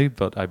am now,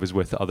 but I was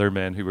with other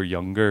men who were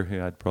younger,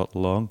 who I'd brought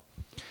along.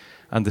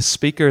 And the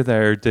speaker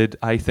there did,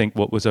 I think,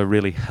 what was a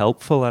really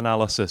helpful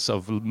analysis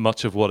of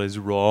much of what is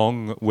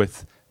wrong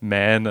with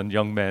men and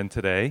young men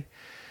today.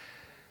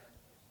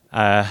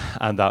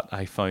 And that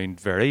I found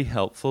very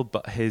helpful.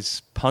 But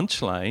his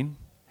punchline,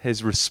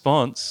 his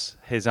response,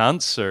 his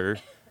answer,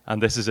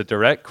 and this is a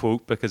direct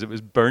quote because it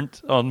was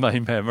burnt on my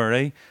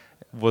memory,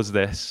 was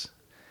this.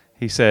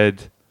 He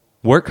said,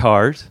 "Work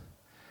hard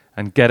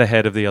and get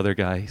ahead of the other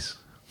guys."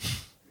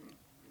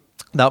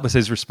 That was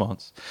his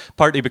response,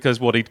 partly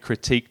because what he'd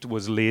critiqued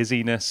was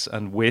laziness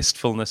and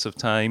wastefulness of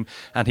time.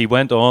 And he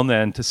went on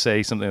then to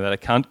say something that I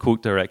can't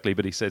quote directly,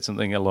 but he said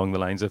something along the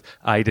lines of,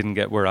 "I didn't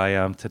get where I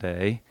am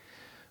today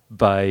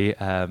by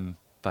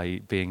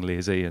being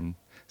lazy and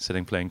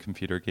sitting playing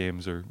computer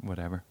games or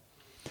whatever."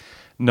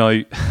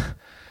 Now,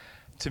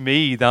 to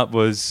me, that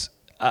was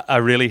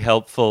a really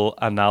helpful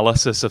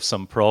analysis of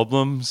some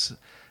problems.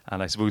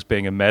 And I suppose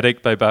being a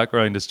medic by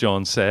background, as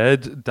John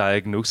said,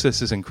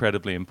 diagnosis is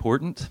incredibly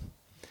important.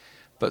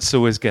 But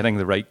so is getting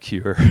the right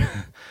cure.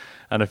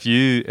 And if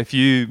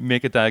you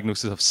make a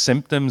diagnosis of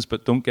symptoms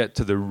but don't get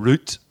to the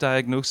root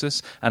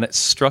diagnosis, and it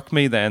struck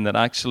me then that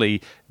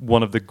actually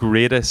one of the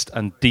greatest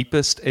and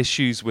deepest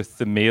issues with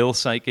the male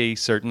psyche,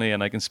 certainly,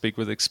 and I can speak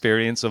with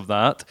experience of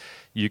that,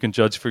 you can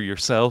judge for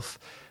yourself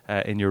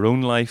in your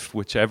own life,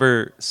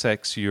 whichever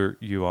sex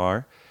you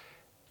are,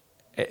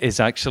 is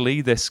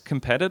actually this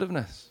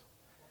competitiveness.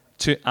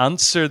 To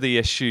answer the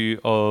issue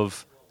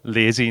of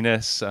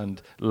laziness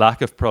and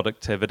lack of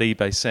productivity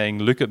by saying,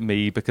 "Look at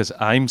me because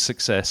I'm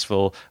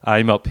successful,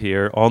 I'm up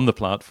here on the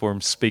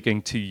platform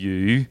speaking to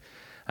you,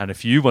 and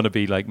if you want to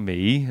be like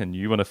me and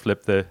you want to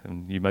flip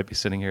and you might be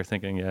sitting here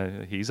thinking,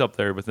 yeah, he's up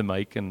there with the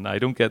mic and I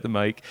don't get the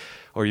mic,"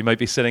 or you might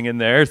be sitting in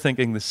there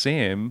thinking the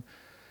same.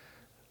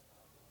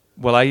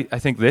 Well, I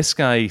think this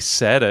guy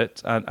said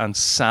it, and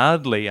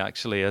sadly,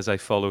 actually, as I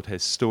followed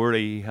his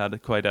story, he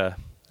had quite a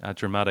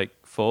dramatic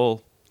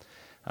fall.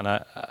 And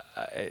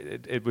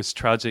it was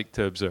tragic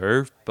to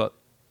observe, but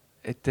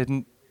it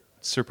didn't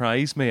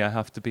surprise me, I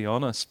have to be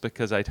honest,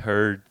 because I'd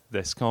heard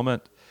this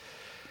comment.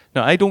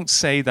 Now, I don't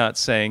say that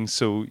saying,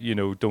 so,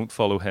 don't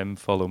follow him,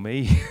 follow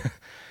me.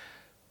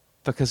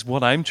 Because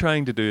what I'm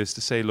trying to do is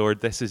to say,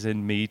 Lord, this is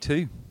in me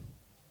too.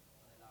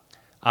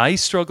 I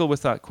struggle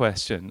with that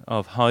question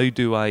of how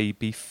do I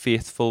be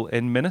faithful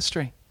in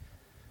ministry?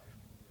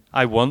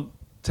 I want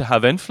to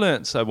have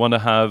influence. I want to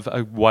have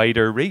a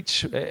wider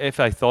reach. If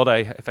I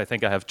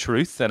think I have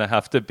truth, then I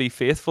have to be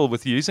faithful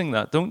with using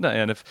that, don't I?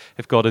 And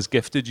if God has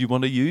gifted, you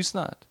want to use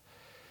that.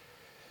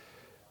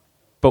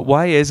 But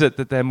why is it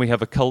that then we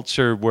have a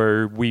culture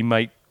where we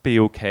might be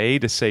okay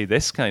to say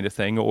this kind of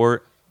thing,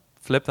 or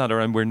flip that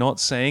around, we're not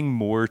saying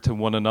more to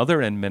one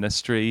another in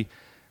ministry?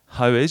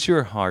 How is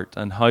your heart,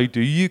 and how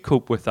do you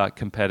cope with that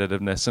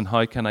competitiveness, and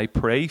how can I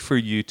pray for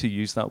you to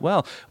use that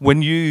well?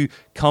 When you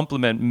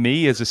compliment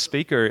me as a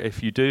speaker,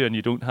 if you do, and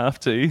you don't have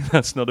to,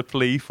 that's not a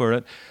plea for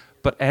it,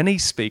 but any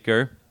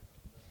speaker,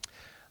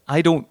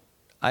 I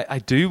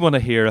do want to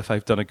hear if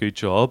I've done a good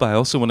job. I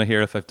also want to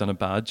hear if I've done a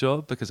bad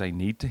job, because I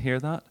need to hear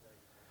that.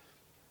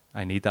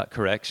 I need that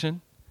correction.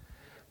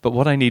 But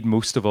what I need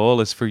most of all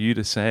is for you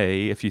to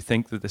say, if you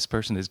think that this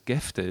person is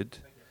gifted,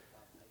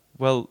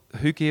 well,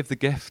 who gave the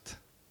gift?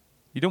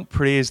 You don't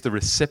praise the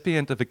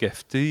recipient of a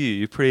gift, do you?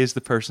 You praise the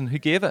person who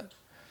gave it.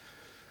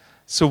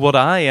 So what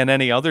I and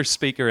any other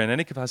speaker in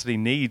any capacity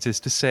needs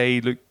is to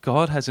say, look,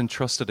 God has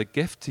entrusted a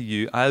gift to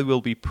you. I will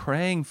be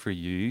praying for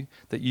you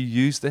that you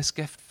use this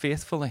gift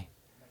faithfully.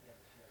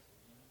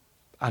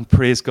 And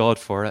praise God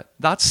for it.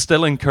 That's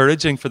still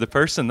encouraging for the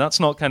person. That's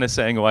not kind of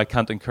saying, oh, I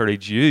can't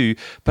encourage you,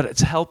 but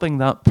it's helping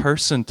that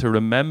person to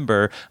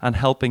remember and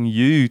helping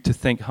you to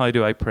think, how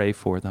do I pray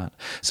for that?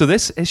 So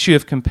this issue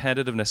of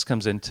competitiveness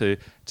comes into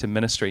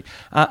ministry.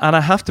 And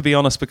I have to be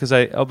honest, because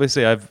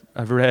I've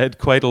read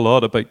quite a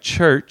lot about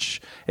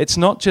church. It's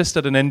not just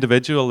at an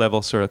individual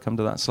level, sir. I'll come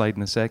to that slide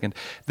in a second.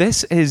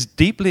 This is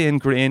deeply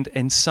ingrained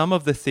in some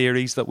of the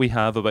theories that we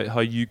have about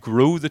how you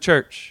grow the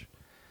church,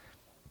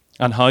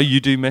 and how you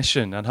do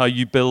mission, and how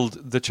you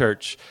build the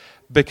church.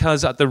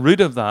 Because at the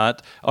root of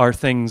that are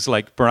things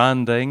like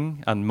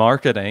branding and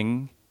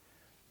marketing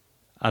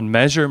and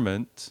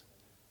measurement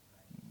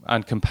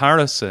and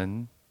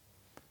comparison.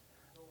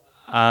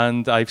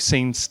 And I've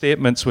seen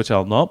statements, which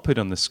I'll not put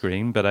on the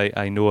screen, but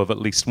I know of at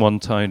least one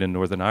town in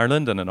Northern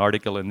Ireland and an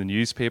article in the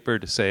newspaper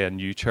to say a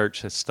new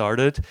church has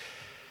started.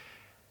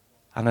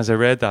 And as I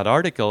read that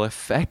article,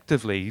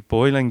 effectively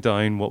boiling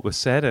down what was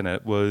said in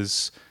it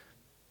was,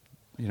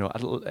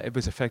 it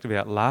was effectively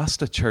at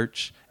last a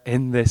church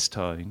in this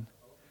town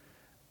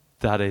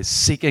that is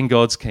seeking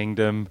God's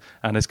kingdom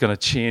and is going to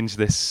change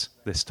this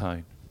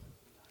town.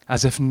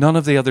 as if none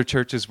of the other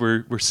churches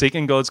were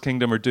seeking God's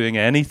kingdom or doing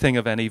anything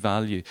of any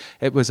value.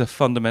 It was a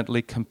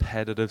fundamentally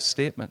competitive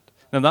statement.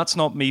 Now, that's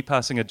not me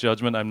passing a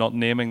judgment. I'm not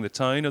naming the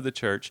town or the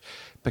church,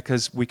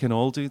 because we can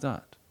all do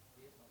that.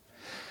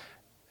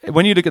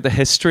 When you look at the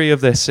history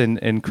of this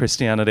in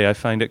Christianity, I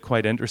find it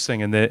quite interesting.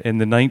 In the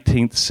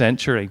 19th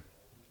century,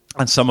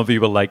 and some of you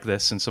will like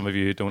this, and some of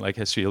you who don't like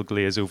history will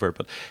glaze over,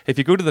 but if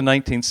you go to the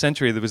 19th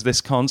century, there was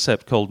this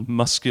concept called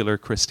muscular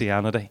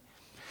Christianity.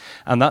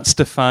 And that's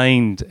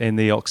defined in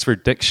the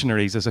Oxford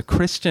dictionaries as a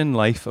Christian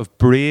life of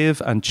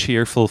brave and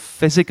cheerful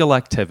physical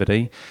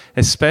activity,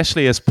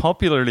 especially as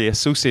popularly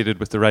associated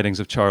with the writings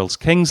of Charles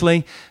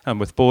Kingsley and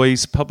with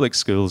boys' public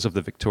schools of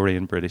the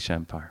Victorian British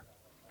Empire.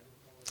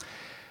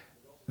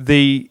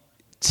 The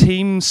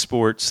team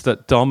sports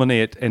that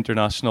dominate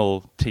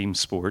international team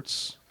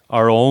sports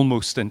are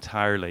almost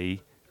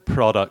entirely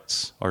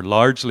products, or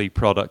largely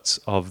products,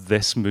 of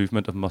this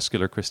movement of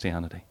muscular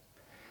Christianity.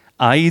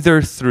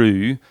 Either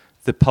through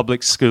the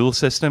public school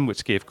system,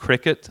 which gave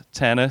cricket,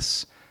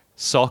 tennis,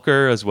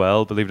 soccer as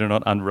well, believe it or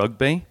not, and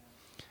rugby,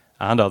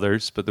 and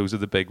others, but those are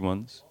the big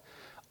ones,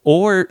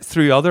 or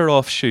through other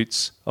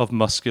offshoots of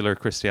muscular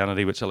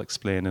Christianity, which I'll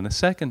explain in a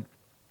second.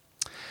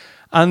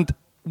 And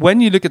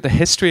when you look at the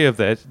history of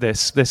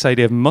this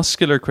idea of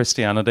muscular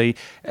Christianity,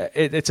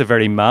 it's a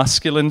very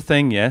masculine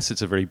thing, yes,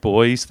 it's a very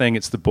boys thing,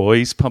 it's the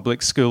boys'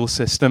 public school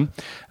system,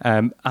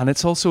 and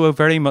it's also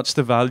very much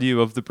the value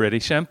of the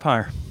British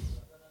Empire.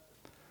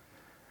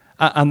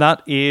 And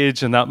that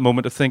age and that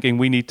moment of thinking,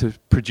 we need to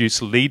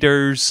produce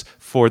leaders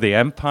for the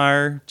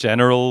empire,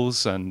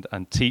 generals and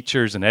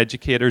teachers and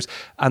educators.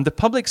 And the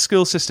public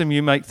school system,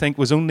 you might think,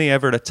 was only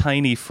ever a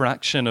tiny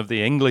fraction of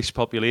the English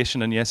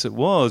population, and yes, it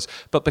was.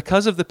 But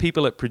because of the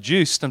people it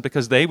produced, and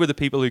because they were the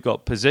people who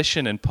got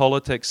position in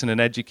politics and in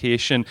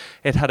education,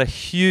 it had a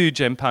huge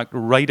impact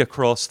right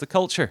across the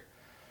culture.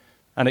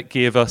 And it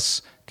gave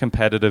us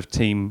competitive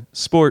team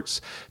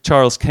sports.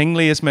 Charles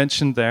Kingsley is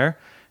mentioned there.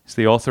 He's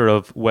the author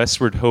of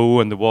Westward Ho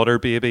and the Water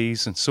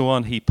Babies and so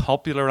on. He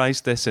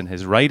popularized this in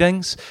his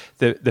writings.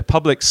 The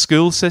public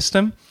school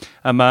system,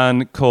 a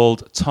man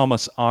called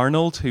Thomas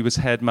Arnold, who was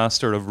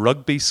headmaster of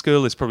Rugby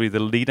School, is probably the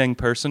leading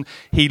person.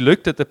 He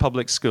looked at the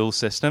public school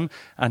system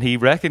and he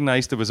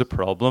recognized there was a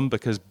problem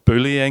because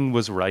bullying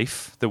was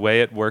rife. The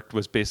way it worked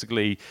was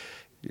basically,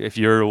 if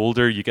you're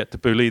older, you get to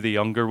bully the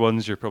younger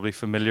ones. You're probably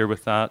familiar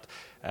with that.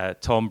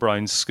 Tom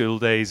Brown's School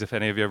Days, if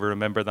any of you ever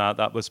remember that,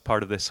 that was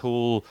part of this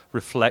whole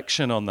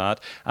reflection on that.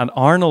 And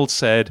Arnold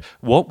said,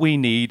 what we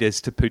need is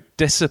to put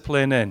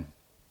discipline in.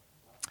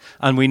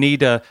 And we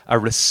need a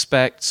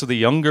respect, so the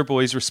younger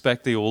boys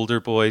respect the older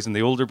boys, and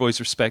the older boys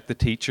respect the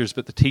teachers,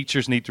 but the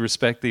teachers need to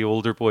respect the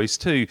older boys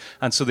too.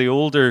 And so the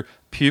older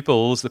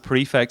pupils, the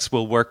prefects,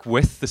 will work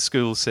with the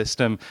school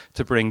system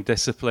to bring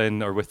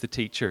discipline, or with the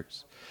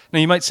teachers. Now,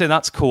 you might say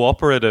that's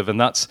cooperative and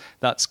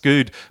that's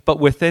good, but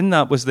within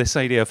that was this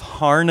idea of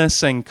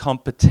harnessing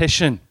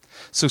competition.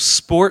 So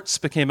sports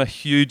became a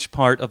huge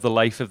part of the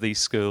life of these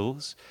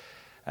schools,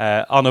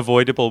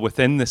 unavoidable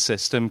within the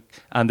system,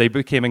 and they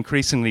became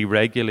increasingly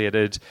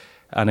regulated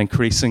and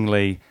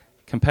increasingly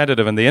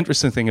competitive. And the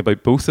interesting thing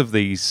about both of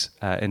these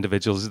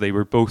individuals is they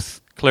were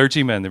both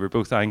clergymen, they were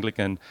both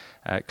Anglican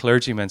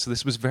clergymen, so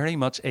this was very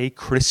much a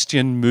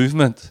Christian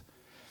movement.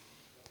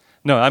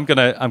 No, I'm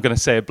gonna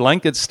say a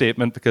blanket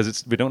statement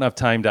because we don't have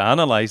time to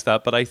analyze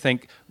that, but I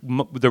think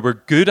there were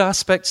good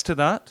aspects to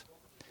that,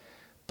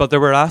 but there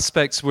were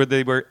aspects where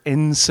they were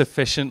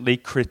insufficiently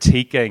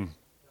critiquing,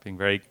 being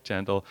very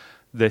gentle,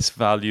 this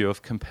value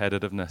of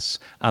competitiveness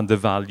and the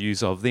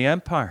values of the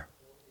empire.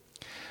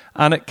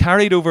 And it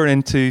carried over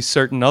into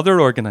certain other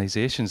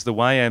organizations. The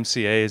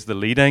YMCA is the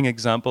leading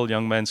example,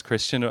 Young Men's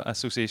Christian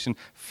Association,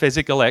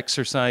 physical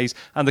exercise.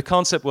 And the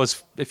concept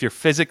was, if you're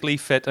physically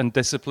fit and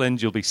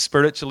disciplined, you'll be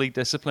spiritually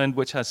disciplined,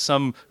 which has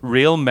some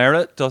real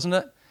merit, doesn't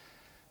it?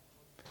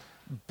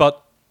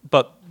 But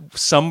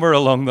somewhere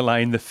along the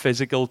line, the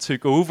physical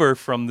took over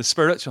from the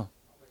spiritual.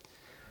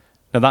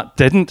 Now, that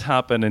didn't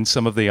happen in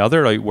some of the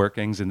other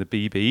outworkings in the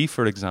BB,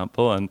 for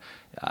example, and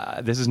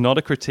this is not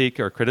a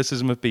critique or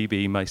criticism of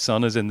BB. My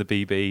son is in the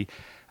BB,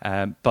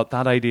 but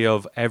that idea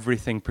of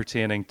everything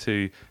pertaining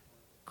to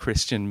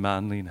Christian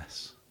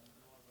manliness,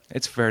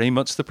 it's very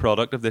much the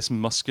product of this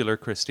muscular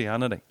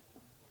Christianity.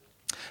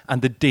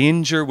 And the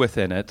danger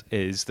within it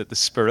is that the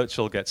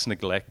spiritual gets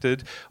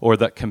neglected, or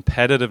that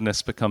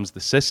competitiveness becomes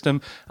the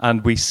system,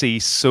 and we see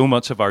so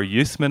much of our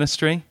youth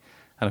ministry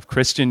and of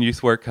Christian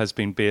youth work has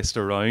been based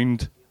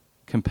around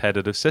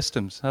competitive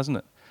systems, hasn't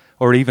it?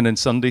 Or even in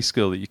Sunday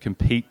school, that you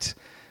compete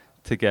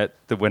to get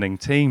the winning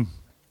team.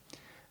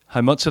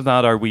 How much of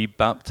that are we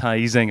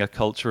baptizing a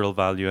cultural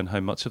value, and how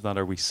much of that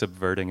are we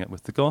subverting it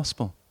with the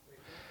gospel?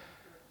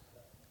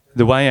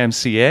 The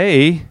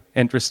YMCA,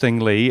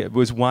 interestingly, it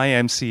was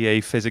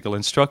YMCA physical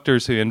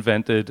instructors who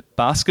invented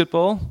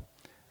basketball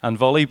and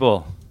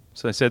volleyball.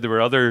 So I said there were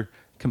other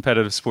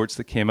competitive sports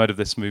that came out of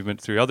this movement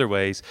through other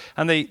ways.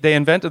 And they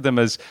invented them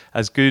as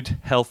good,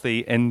 healthy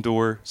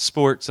indoor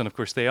sports. And of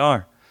course they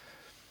are,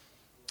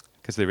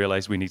 because they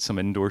realized we need some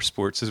indoor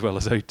sports as well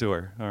as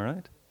outdoor. All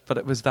right. but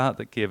it was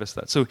that gave us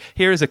that. So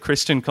here is a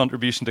Christian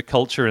contribution to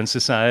culture and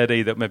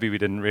society that maybe we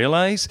didn't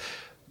realize,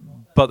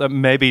 but that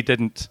maybe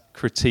didn't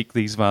critique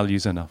these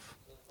values enough.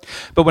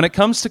 But when it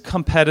comes to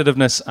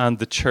competitiveness and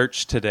the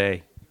church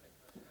today,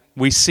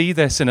 we see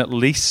this in at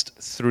least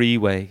three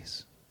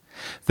ways.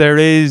 There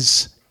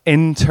is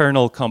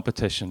internal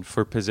competition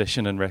for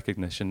position and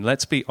recognition.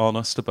 Let's be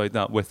honest about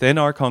that. Within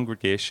our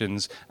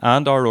congregations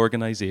and our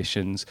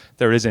organizations,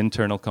 there is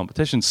internal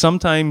competition.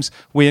 Sometimes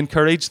we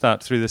encourage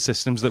that through the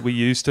systems that we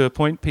use to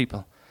appoint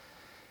people.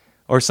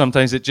 Or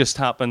sometimes it just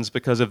happens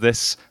because of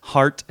this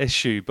heart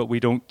issue, but we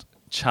don't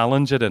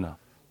challenge it enough.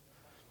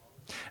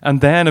 And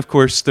then, of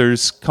course,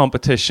 there's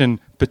competition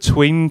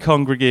between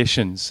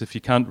congregations. If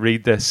you can't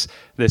read this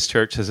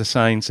church has a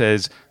sign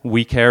says,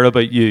 "We care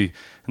about you."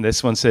 And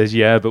this one says,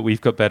 "Yeah, but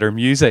we've got better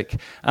music."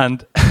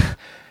 And,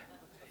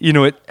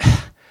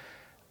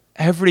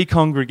 every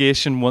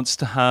congregation wants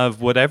to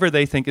have whatever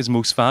they think is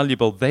most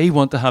valuable. They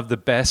want to have the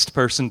best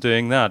person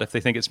doing that. If they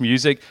think it's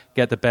music,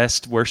 get the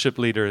best worship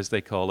leader, as they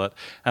call it.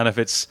 And if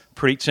it's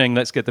preaching,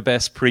 let's get the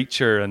best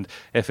preacher. And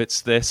if it's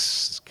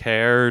this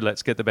care,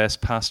 let's get the best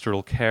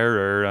pastoral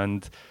carer.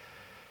 And,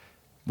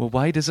 well,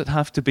 why does it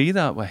have to be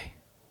that way?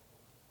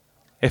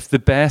 If the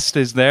best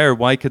is there,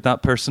 why could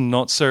that person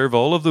not serve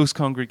all of those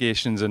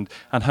congregations? And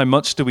how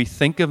much do we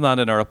think of that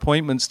in our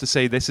appointments to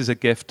say this is a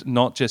gift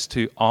not just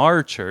to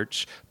our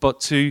church, but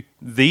to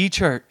the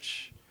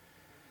church?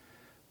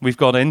 We've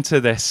got into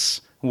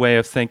this way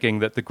of thinking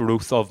that the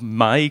growth of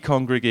my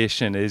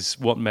congregation is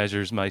what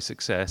measures my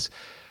success.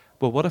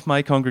 Well, what if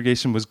my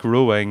congregation was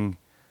growing,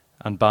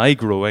 and by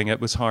growing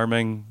it was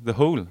harming the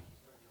whole?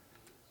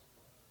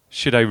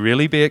 Should I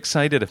really be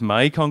excited if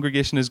my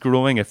congregation is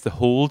growing, if the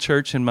whole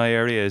church in my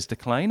area is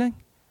declining?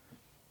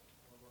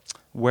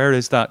 Where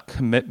is that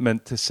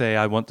commitment to say,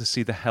 I want to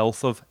see the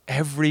health of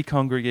every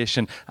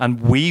congregation,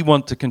 and we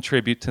want to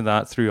contribute to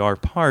that through our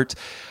part?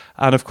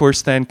 And of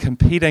course, then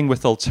competing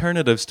with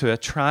alternatives to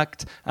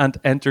attract and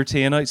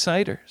entertain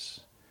outsiders.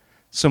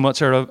 So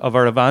much of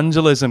our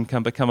evangelism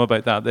can become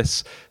about that.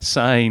 This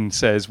sign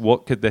says,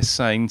 what could this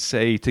sign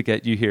say to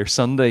get you here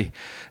Sunday?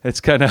 It's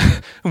kind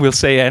of, we'll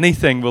say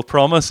anything, we'll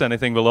promise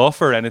anything, we'll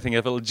offer anything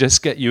if it'll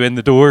just get you in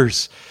the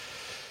doors.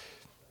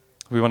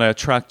 We want to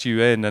attract you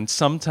in, and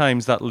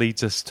sometimes that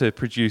leads us to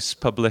produce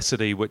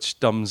publicity which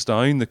dumbs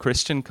down the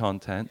Christian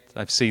content.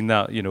 I've seen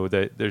that,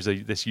 there's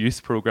this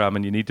youth program,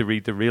 and you need to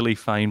read the really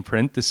fine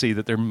print to see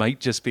that there might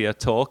just be a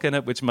talk in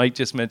it which might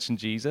just mention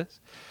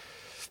Jesus.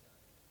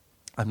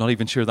 I'm not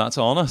even sure that's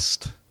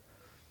honest.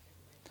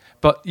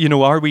 But,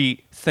 are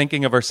we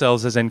thinking of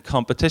ourselves as in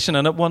competition?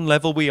 And at one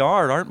level we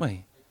are, aren't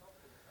we?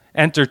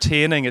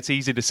 Entertaining, it's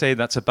easy to say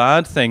that's a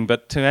bad thing,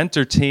 but to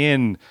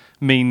entertain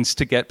means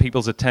to get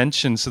people's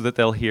attention so that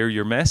they'll hear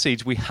your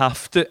message. We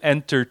have to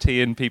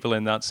entertain people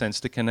in that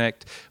sense to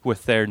connect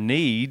with their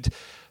need,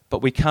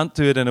 but we can't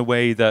do it in a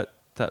way that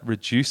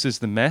reduces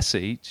the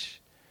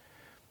message.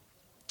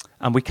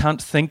 And we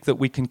can't think that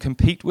we can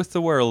compete with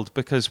the world,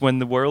 because when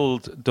the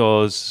world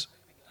does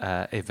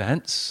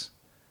events,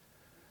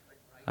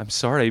 I'm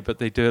sorry, but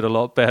they do it a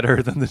lot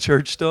better than the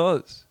church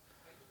does.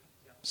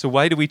 So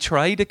why do we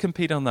try to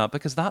compete on that?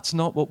 Because that's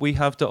not what we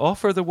have to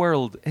offer the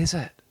world, is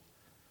it?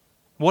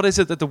 What is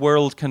it that the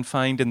world can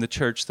find in the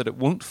church that it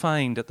won't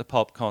find at the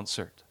pop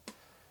concert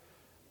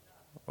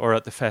or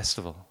at the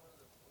festival?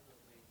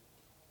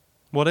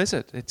 What is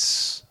it?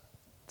 It's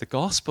the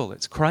gospel.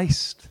 It's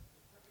Christ.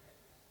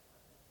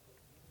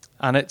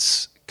 And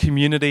it's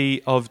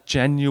community of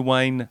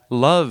genuine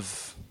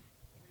love,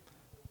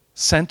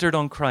 centered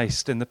on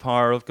Christ in the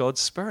power of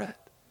God's Spirit,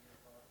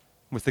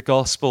 with the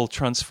gospel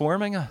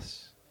transforming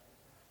us.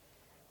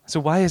 So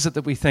why is it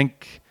that we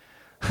think,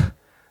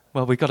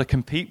 well, we've got to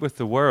compete with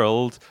the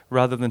world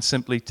rather than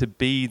simply to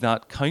be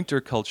that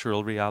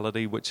countercultural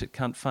reality which it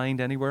can't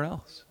find anywhere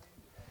else?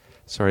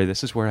 Sorry,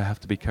 this is where I have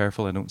to be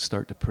careful I don't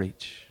start to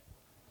preach.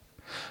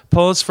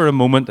 Pause for a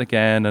moment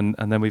again, and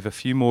then we have a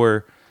few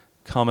more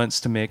comments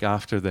to make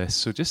after this.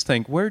 So just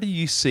think, where do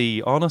you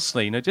see,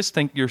 honestly, now just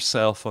think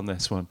yourself on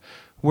this one,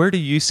 where do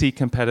you see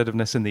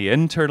competitiveness in the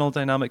internal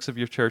dynamics of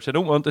your church? I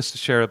don't want us to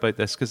share about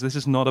this because this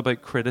is not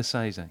about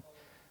criticizing.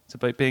 It's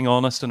about being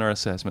honest in our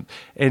assessment.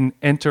 In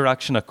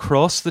interaction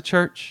across the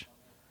church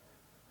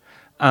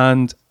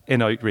and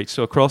in outreach.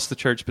 So across the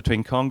church,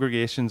 between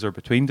congregations or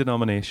between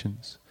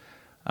denominations.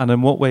 And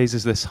in what ways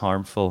is this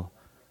harmful?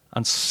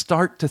 And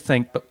start to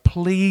think, but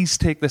please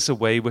take this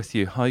away with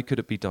you. How could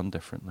it be done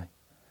differently?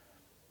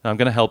 Now, I'm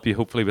going to help you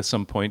hopefully with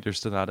some pointers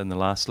to that in the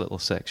last little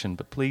section.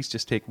 But please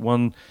just take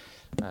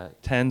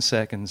 10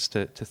 seconds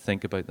to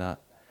think about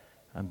that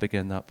and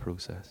begin that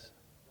process.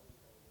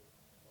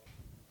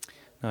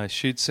 Now, I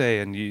should say,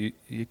 and you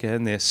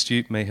again, the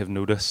astute may have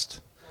noticed,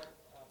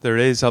 there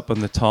is up in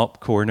the top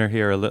corner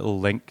here a little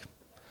link.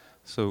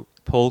 So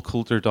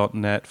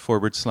paulcoulter.net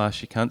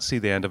 / you can't see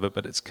the end of it,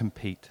 but it's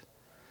compete.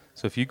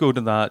 So if you go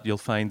to that, you'll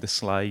find the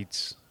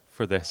slides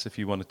for this if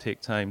you want to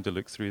take time to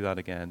look through that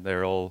again.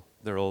 They're all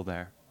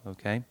there,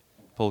 okay?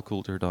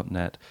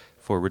 paulcoulter.net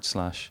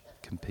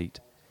 / compete.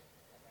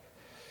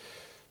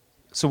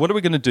 So what are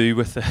we going to do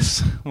with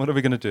this? What are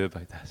we going to do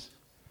about this?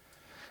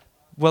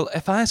 Well,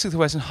 if I ask you the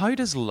question, how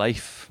does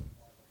life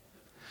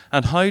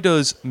and how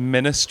does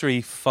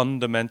ministry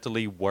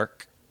fundamentally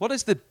work? What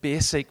is the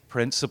basic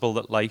principle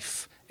that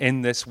life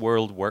in this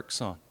world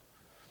works on?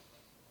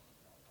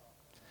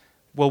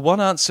 Well, one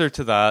answer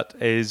to that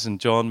is, and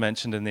John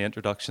mentioned in the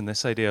introduction,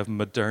 this idea of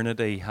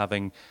modernity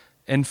having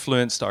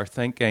influenced our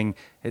thinking.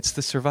 It's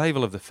the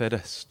survival of the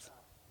fittest.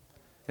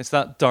 It's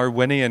that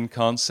Darwinian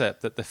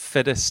concept that the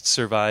fittest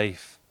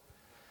survive.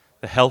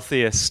 The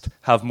healthiest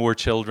have more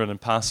children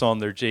and pass on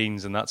their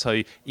genes, and that's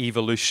how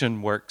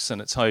evolution works,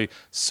 and it's how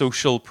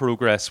social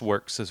progress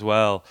works as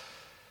well.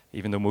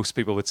 Even though most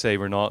people would say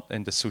we're not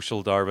into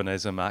social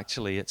Darwinism,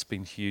 actually it's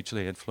been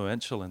hugely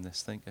influential in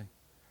this thinking.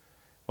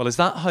 Well, is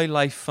that how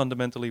life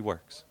fundamentally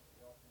works?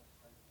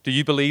 Do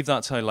you believe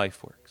that's how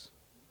life works?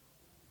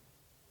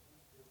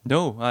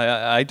 No,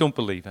 I don't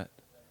believe it.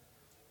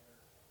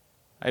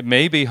 It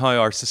may be how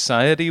our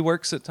society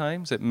works at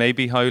times. It may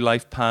be how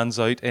life pans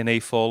out in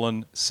a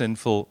fallen,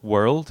 sinful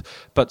world.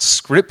 But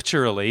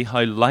scripturally,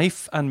 how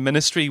life and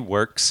ministry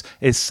works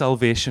is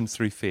salvation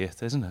through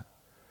faith, isn't it?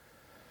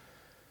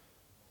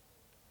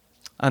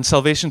 And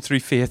salvation through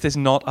faith is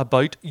not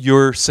about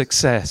your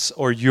success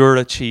or your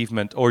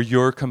achievement or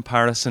your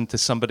comparison to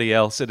somebody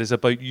else. It is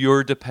about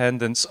your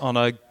dependence on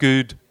a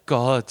good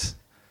God.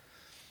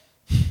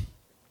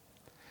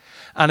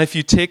 And if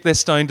you take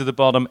this down to the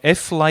bottom,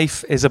 if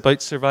life is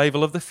about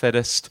survival of the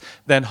fittest,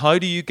 then how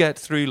do you get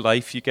through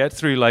life? You get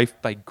through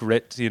life by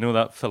grit. You know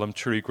that film,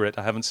 True Grit?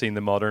 I haven't seen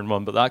the modern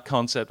one, but that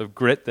concept of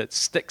grit that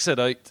sticks it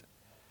out.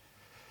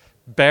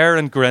 Bear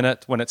and grin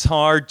it. When it's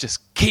hard,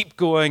 just keep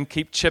going,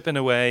 keep chipping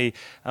away.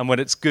 And when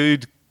it's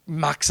good,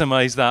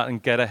 maximize that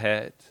and get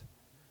ahead.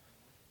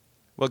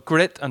 Well,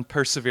 grit and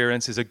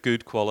perseverance is a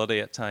good quality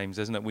at times,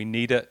 isn't it? We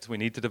need it. We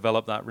need to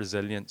develop that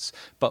resilience.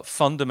 But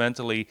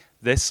fundamentally,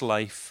 this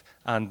life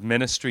and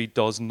ministry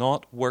does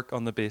not work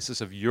on the basis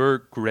of your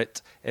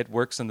grit. It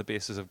works on the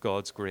basis of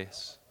God's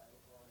grace.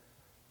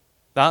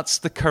 That's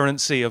the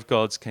currency of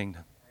God's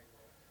kingdom.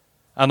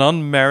 An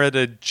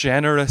unmerited,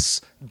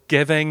 generous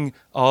giving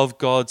of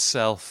God's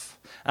self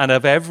and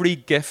of every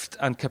gift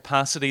and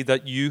capacity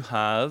that you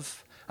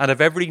have and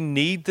of every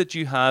need that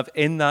you have.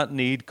 In that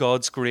need,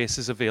 God's grace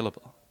is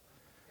available.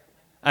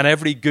 And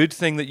every good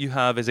thing that you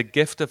have is a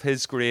gift of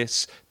His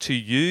grace to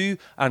you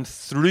and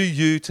through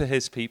you to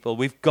His people.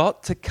 We've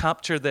got to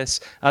capture this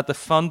at the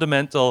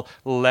fundamental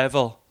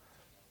level.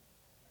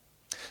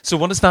 So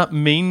what does that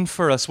mean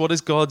for us? What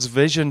is God's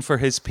vision for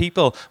His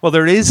people? Well,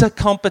 there is a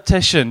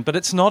competition, but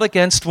it's not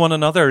against one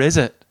another, is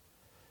it?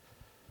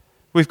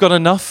 We've got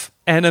enough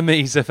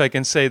enemies, if I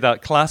can say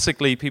that.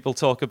 Classically, people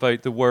talk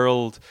about the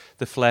world,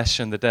 the flesh,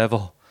 and the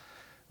devil.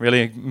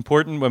 Really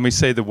important when we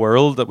say the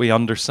world that we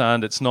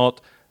understand it's not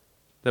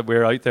that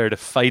we're out there to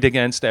fight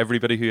against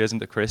everybody who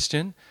isn't a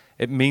Christian.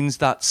 It means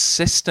that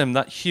system,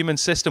 that human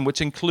system, which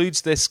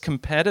includes this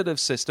competitive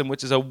system,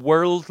 which is a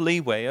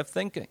worldly way of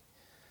thinking.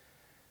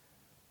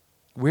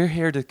 We're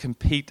here to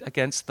compete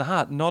against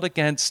that, not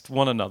against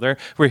one another.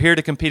 We're here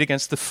to compete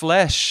against the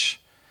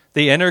flesh,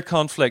 the inner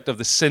conflict of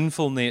the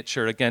sinful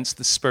nature against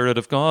the Spirit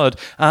of God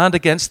and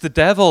against the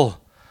devil.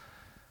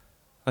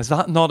 Is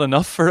that not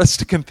enough for us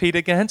to compete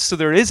against? So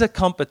there is a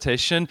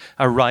competition,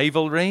 a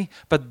rivalry,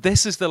 but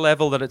this is the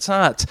level that it's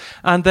at.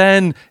 And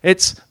then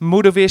it's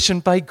motivation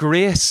by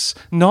grace,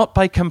 not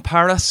by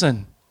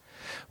comparison.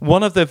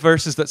 One of the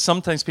verses that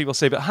sometimes people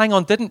say, but hang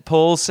on, didn't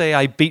Paul say,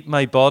 I beat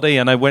my body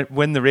and I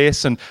win the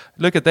race? And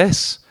look at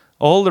this.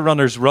 All the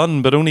runners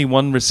run, but only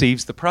one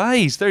receives the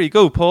prize. There you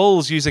go.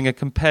 Paul's using a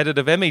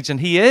competitive image, and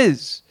he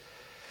is.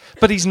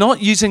 But he's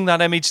not using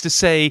that image to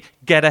say,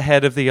 get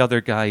ahead of the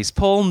other guys.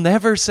 Paul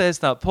never says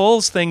that.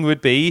 Paul's thing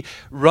would be,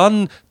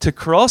 run to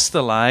cross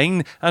the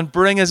line and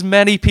bring as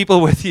many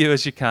people with you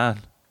as you can.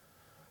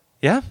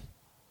 Yeah?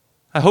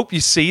 I hope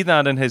you see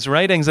that in his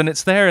writings, and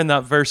it's there in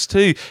that verse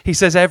too. He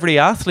says, every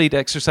athlete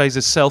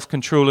exercises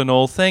self-control in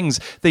all things.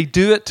 They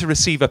do it to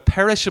receive a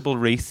perishable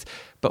wreath,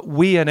 but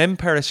we an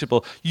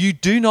imperishable. You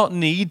do not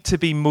need to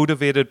be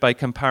motivated by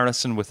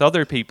comparison with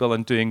other people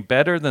and doing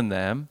better than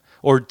them,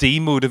 or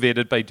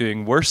demotivated by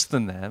doing worse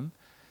than them.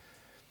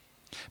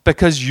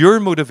 Because your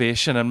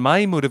motivation and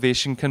my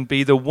motivation can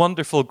be the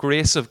wonderful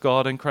grace of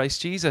God in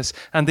Christ Jesus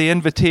and the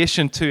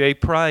invitation to a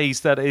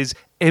prize that is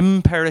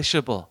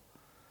imperishable.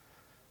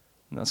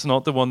 And that's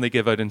not the one they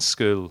give out in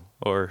school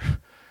or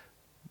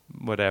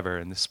whatever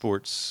in the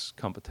sports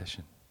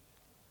competition.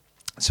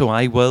 So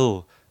I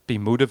will be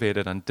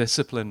motivated and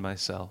discipline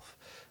myself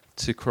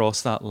to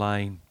cross that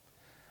line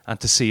and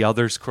to see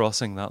others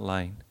crossing that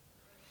line.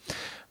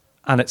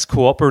 And it's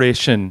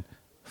cooperation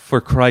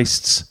for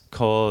Christ's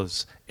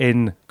cause,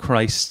 in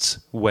Christ's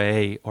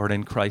way, or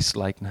in Christ's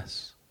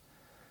likeness.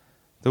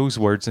 Those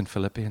words in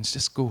Philippians,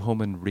 just go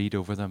home and read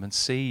over them and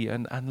see.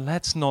 And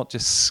let's not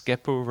just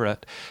skip over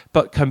it.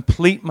 But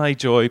complete my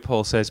joy,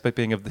 Paul says, by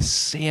being of the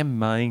same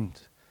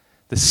mind,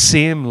 the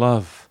same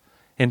love,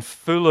 in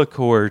full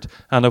accord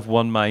and of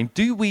one mind.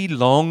 Do we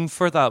long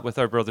for that with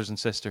our brothers and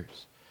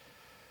sisters?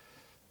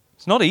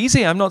 It's not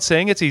easy. I'm not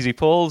saying it's easy.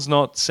 Paul's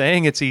not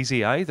saying it's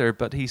easy either,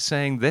 but he's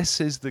saying this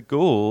is the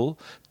goal.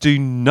 Do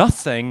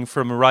nothing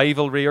from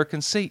rivalry or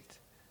conceit.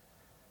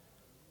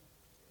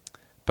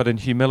 But in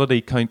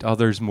humility, count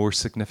others more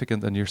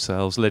significant than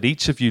yourselves. Let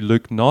each of you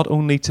look not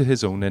only to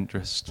his own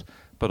interest,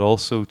 but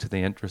also to the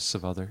interests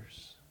of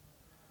others.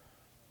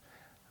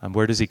 And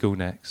where does he go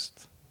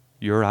next?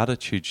 Your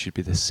attitude should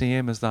be the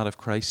same as that of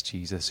Christ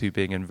Jesus, who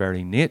being in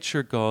very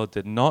nature God,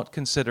 did not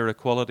consider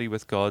equality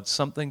with God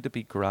something to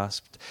be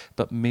grasped,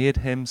 but made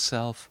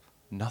himself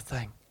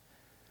nothing.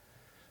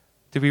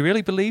 Do we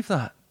really believe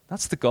that?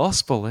 That's the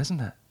gospel, isn't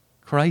it?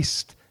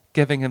 Christ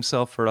giving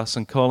himself for us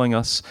and calling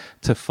us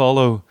to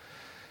follow.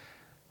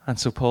 And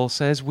so Paul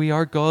says, we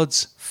are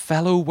God's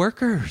fellow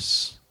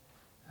workers.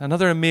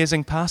 Another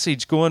amazing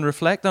passage. Go and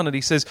reflect on it.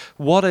 He says,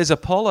 what is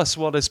Apollos?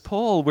 What is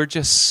Paul? We're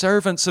just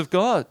servants of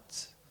God.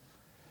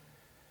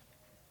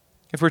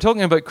 If we're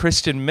talking about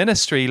Christian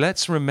ministry,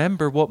 let's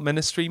remember what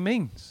ministry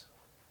means.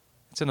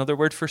 It's another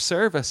word for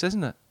service,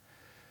 isn't it?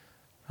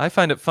 I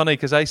find it funny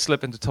because I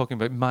slip into talking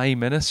about my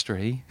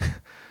ministry.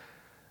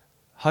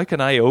 How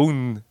can I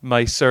own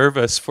my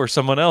service for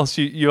someone else?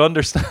 You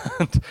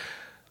understand?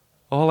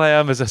 All I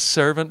am is a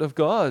servant of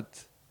God.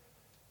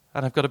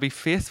 And I've got to be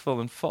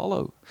faithful and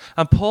follow.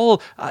 And Paul,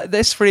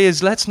 this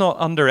phrase, let's not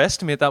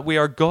underestimate that. We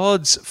are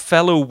God's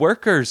fellow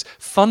workers.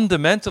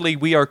 Fundamentally,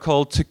 we are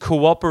called to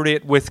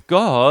cooperate with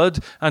God,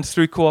 and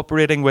through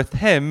cooperating with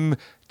him,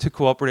 to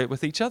cooperate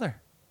with each other.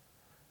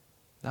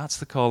 That's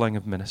the calling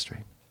of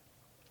ministry.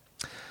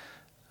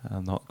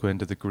 I'll not go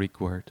into the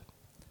Greek word.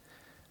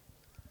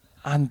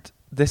 And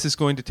this is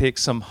going to take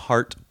some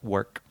heart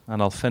work,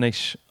 and I'll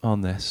finish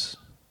on this.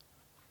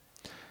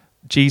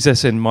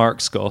 Jesus in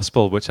Mark's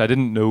Gospel, which I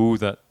didn't know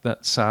that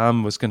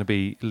Sam was going to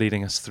be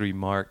leading us through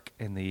Mark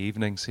in the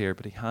evenings here,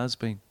 but he has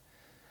been.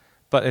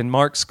 But in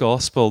Mark's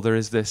Gospel, there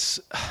is this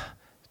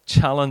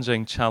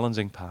challenging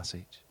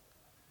passage.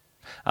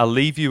 I'll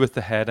leave you with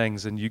the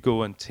headings and you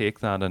go and take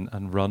that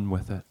and run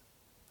with it.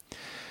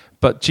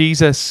 But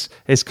Jesus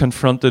is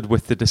confronted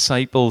with the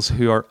disciples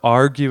who are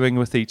arguing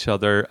with each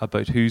other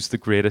about who's the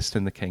greatest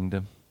in the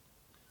kingdom.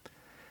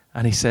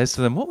 And he says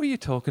to them, what were you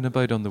talking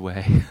about on the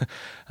way?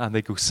 And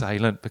they go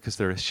silent because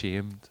they're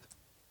ashamed.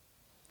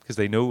 Because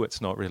they know it's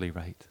not really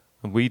right.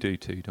 And we do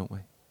too, don't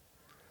we?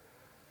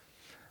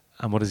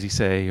 And what does he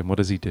say and what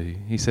does he do?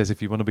 He says,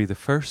 if you want to be the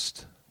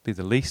first, be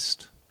the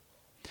least.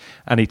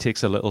 And he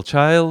takes a little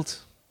child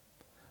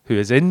who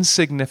is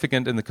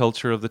insignificant in the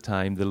culture of the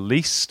time, the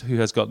least, who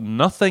has got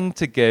nothing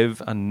to give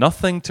and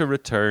nothing to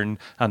return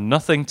and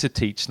nothing to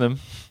teach them,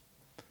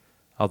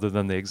 other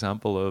than the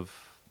example of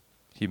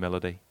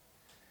humility.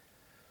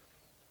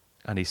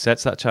 And he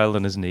sets that child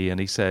on his knee and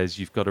he says,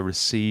 you've got to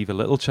receive a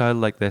little child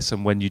like this,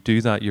 and when you do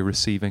that, you're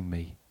receiving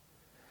me.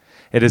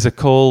 It is a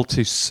call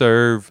to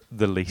serve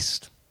the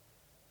least.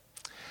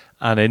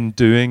 And in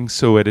doing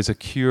so, it is a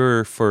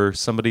cure for,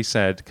 somebody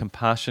said,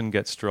 compassion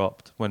gets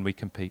dropped when we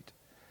compete.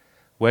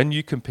 When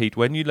you compete,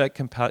 when you let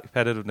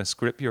competitiveness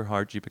grip your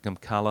heart, you become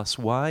callous.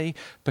 Why?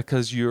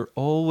 Because you're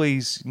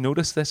always,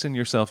 notice this in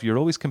yourself, you're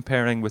always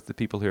comparing with the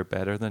people who are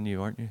better than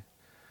you, aren't you?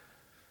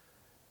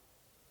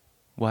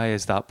 Why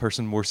is that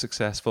person more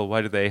successful?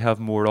 Why do they have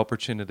more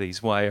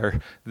opportunities? Why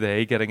are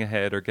they getting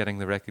ahead or getting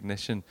the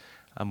recognition?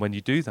 And when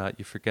you do that,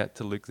 you forget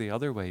to look the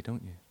other way,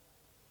 don't you?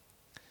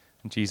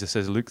 And Jesus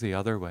says, look the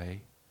other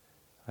way.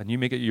 And you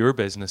make it your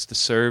business to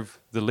serve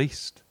the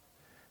least.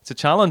 It's a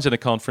challenge in a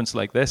conference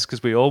like this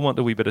because we all want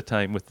a wee bit of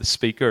time with the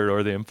speaker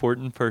or the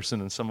important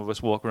person, and some of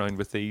us walk around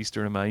with these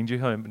to remind you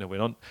how, no, we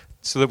don't,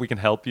 so that we can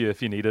help you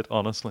if you need it,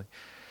 honestly.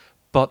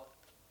 But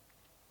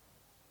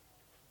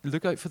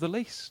look out for the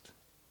least.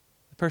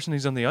 Person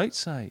who's on the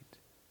outside.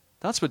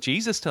 That's what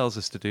Jesus tells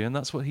us to do, and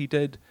that's what he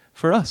did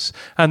for us.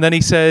 And then he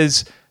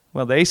says,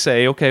 well, they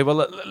say, okay,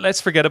 well,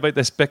 let's forget about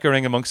this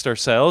bickering amongst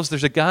ourselves.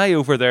 There's a guy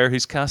over there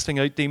who's casting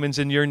out demons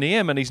in your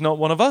name, and he's not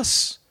one of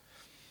us.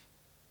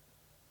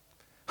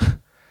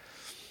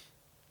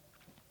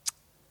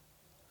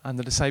 And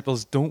the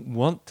disciples don't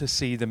want to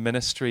see the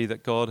ministry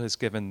that God has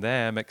given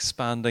them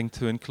expanding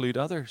to include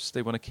others.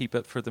 They want to keep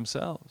it for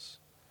themselves.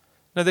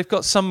 Now, they've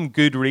got some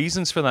good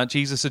reasons for that.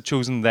 Jesus had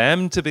chosen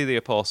them to be the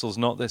apostles,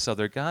 not this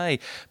other guy.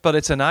 But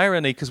it's an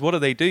irony, because what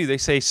do? They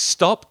say,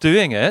 stop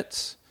doing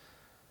it.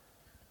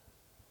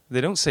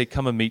 They don't say,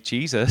 come and meet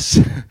Jesus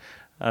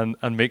and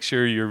make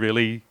sure you're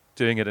really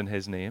doing it in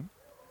his name.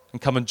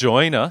 And come and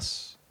join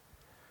us.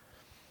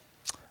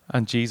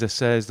 And Jesus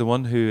says, the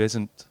one who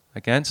isn't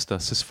against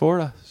us is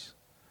for us.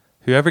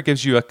 Whoever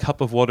gives you a cup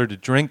of water to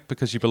drink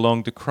because you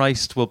belong to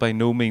Christ will by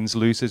no means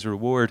lose his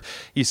reward.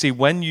 You see,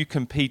 when you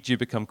compete, you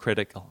become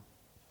critical.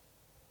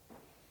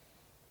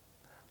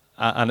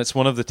 And it's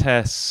one of the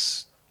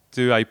tests.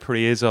 Do I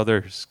praise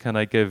others? Can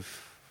I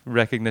give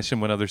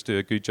recognition when others do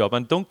a good job?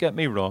 And don't get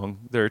me wrong.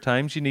 There are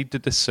times you need to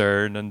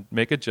discern and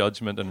make a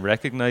judgment and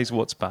recognize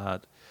what's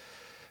bad.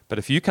 But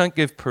if you can't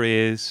give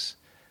praise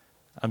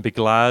and be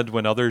glad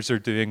when others are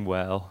doing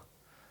well,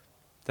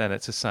 then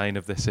it's a sign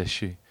of this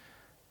issue.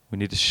 We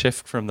need to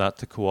shift from that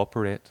to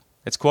cooperate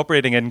It's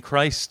cooperating in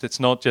Christ. It's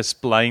not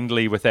just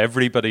blindly with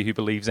everybody who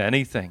believes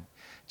anything.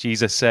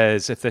 Jesus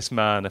says, if this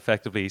man,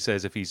 effectively, he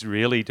says, if he's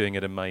really doing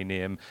it in my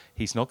name,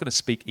 he's not going to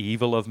speak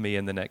evil of me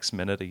in the next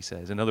minute, he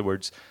says. In other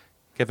words,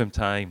 give him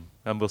time,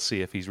 and we'll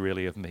see if he's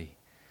really of me.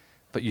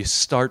 But you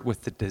start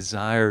with the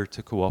desire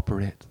to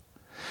cooperate.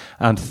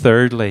 And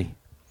thirdly,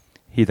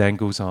 he then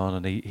goes on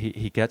and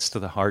he gets to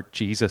the heart,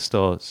 Jesus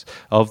does,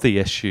 of the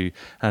issue.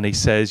 And he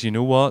says, you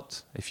know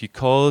what? If you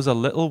cause a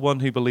little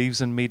one who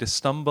believes in me to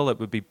stumble, it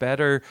would be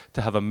better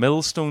to have a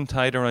millstone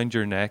tied around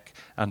your neck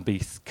and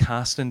be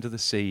cast into the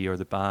sea or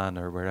the ban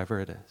or wherever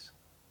it is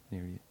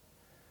near you.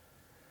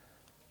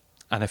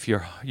 And if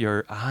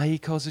your eye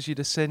causes you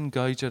to sin,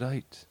 gouge it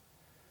out.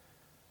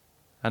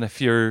 And if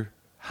your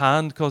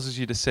hand causes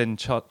you to sin,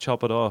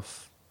 chop it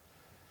off.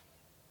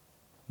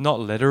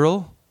 Not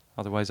literal.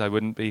 Otherwise, I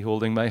wouldn't be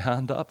holding my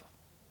hand up.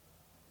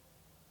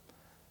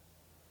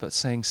 But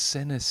saying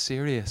sin is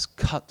serious,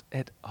 cut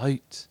it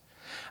out.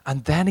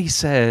 And then he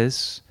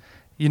says,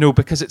 you know,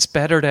 because it's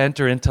better to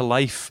enter into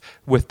life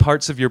with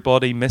parts of your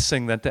body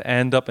missing than to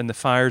end up in the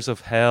fires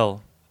of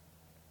hell.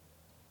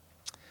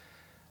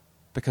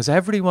 Because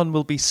everyone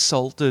will be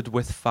salted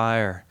with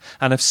fire.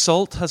 And if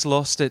salt has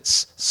lost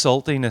its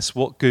saltiness,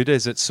 what good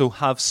is it? So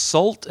have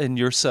salt in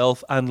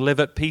yourself and live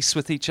at peace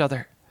with each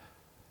other.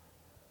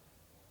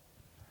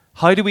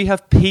 How do we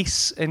have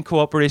peace in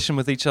cooperation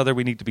with each other?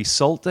 We need to be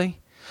salty.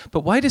 But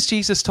why does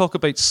Jesus talk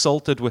about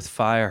salted with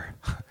fire?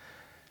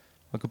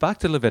 Well, go back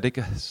to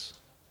Leviticus.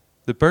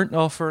 The burnt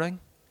offering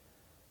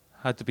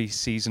had to be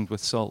seasoned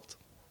with salt.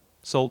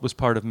 Salt was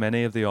part of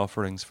many of the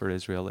offerings for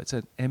Israel. It's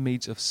an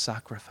image of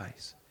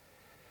sacrifice.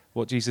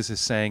 What Jesus is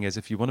saying is,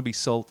 if you want to be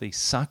salty,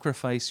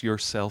 sacrifice your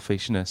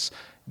selfishness.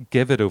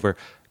 Give it over.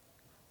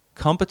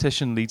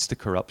 Competition leads to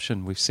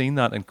corruption. We've seen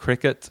that in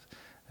cricket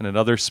and in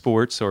other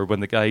sports, or when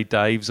the guy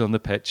dives on the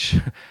pitch,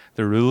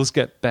 the rules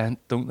get bent,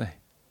 don't they?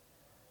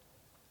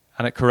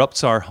 And it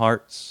corrupts our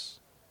hearts.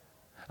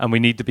 And we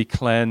need to be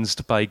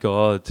cleansed by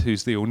God,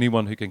 who's the only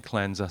one who can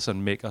cleanse us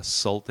and make us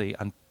salty,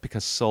 and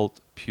because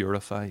salt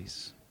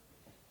purifies.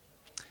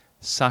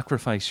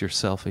 Sacrifice your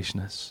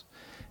selfishness.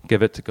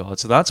 Give it to God.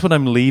 So that's what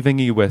I'm leaving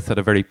you with at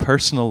a very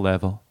personal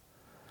level.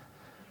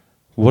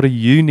 What do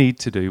you need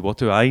to do? What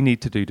do I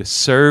need to do to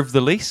serve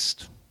the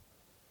least?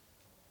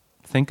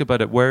 Think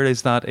about it. Where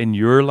is that in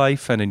your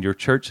life and in your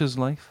church's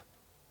life?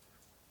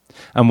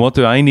 And what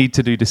do I need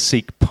to do to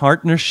seek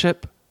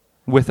partnership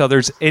with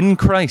others in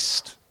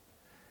Christ?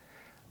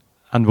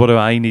 And what do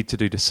I need to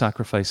do to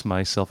sacrifice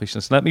my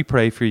selfishness? Let me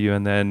pray for you,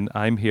 and then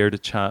I'm here to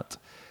chat,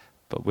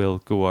 but we'll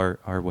go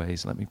our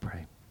ways. Let me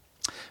pray.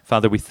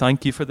 Father, we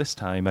thank you for this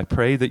time. I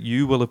pray that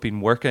you will have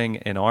been working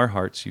in our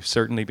hearts. You've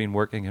certainly been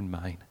working in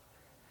mine.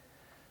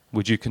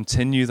 Would you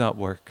continue that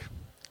work?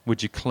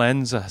 Would you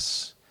cleanse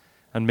us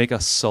and make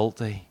us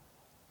salty?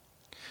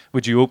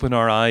 Would you open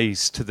our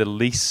eyes to the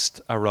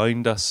least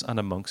around us and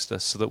amongst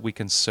us so that we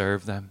can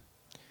serve them?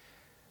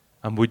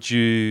 And would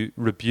you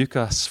rebuke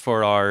us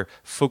for our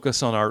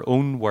focus on our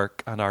own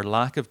work and our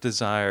lack of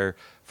desire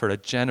for a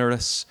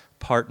generous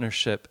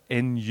partnership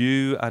in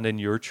you and in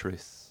your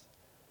truth?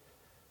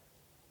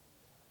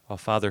 Oh,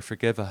 Father,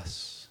 forgive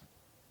us,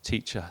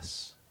 teach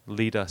us,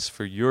 lead us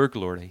for your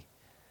glory,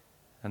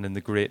 and in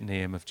the great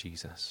name of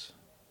Jesus.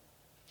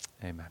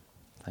 Amen.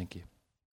 Thank you.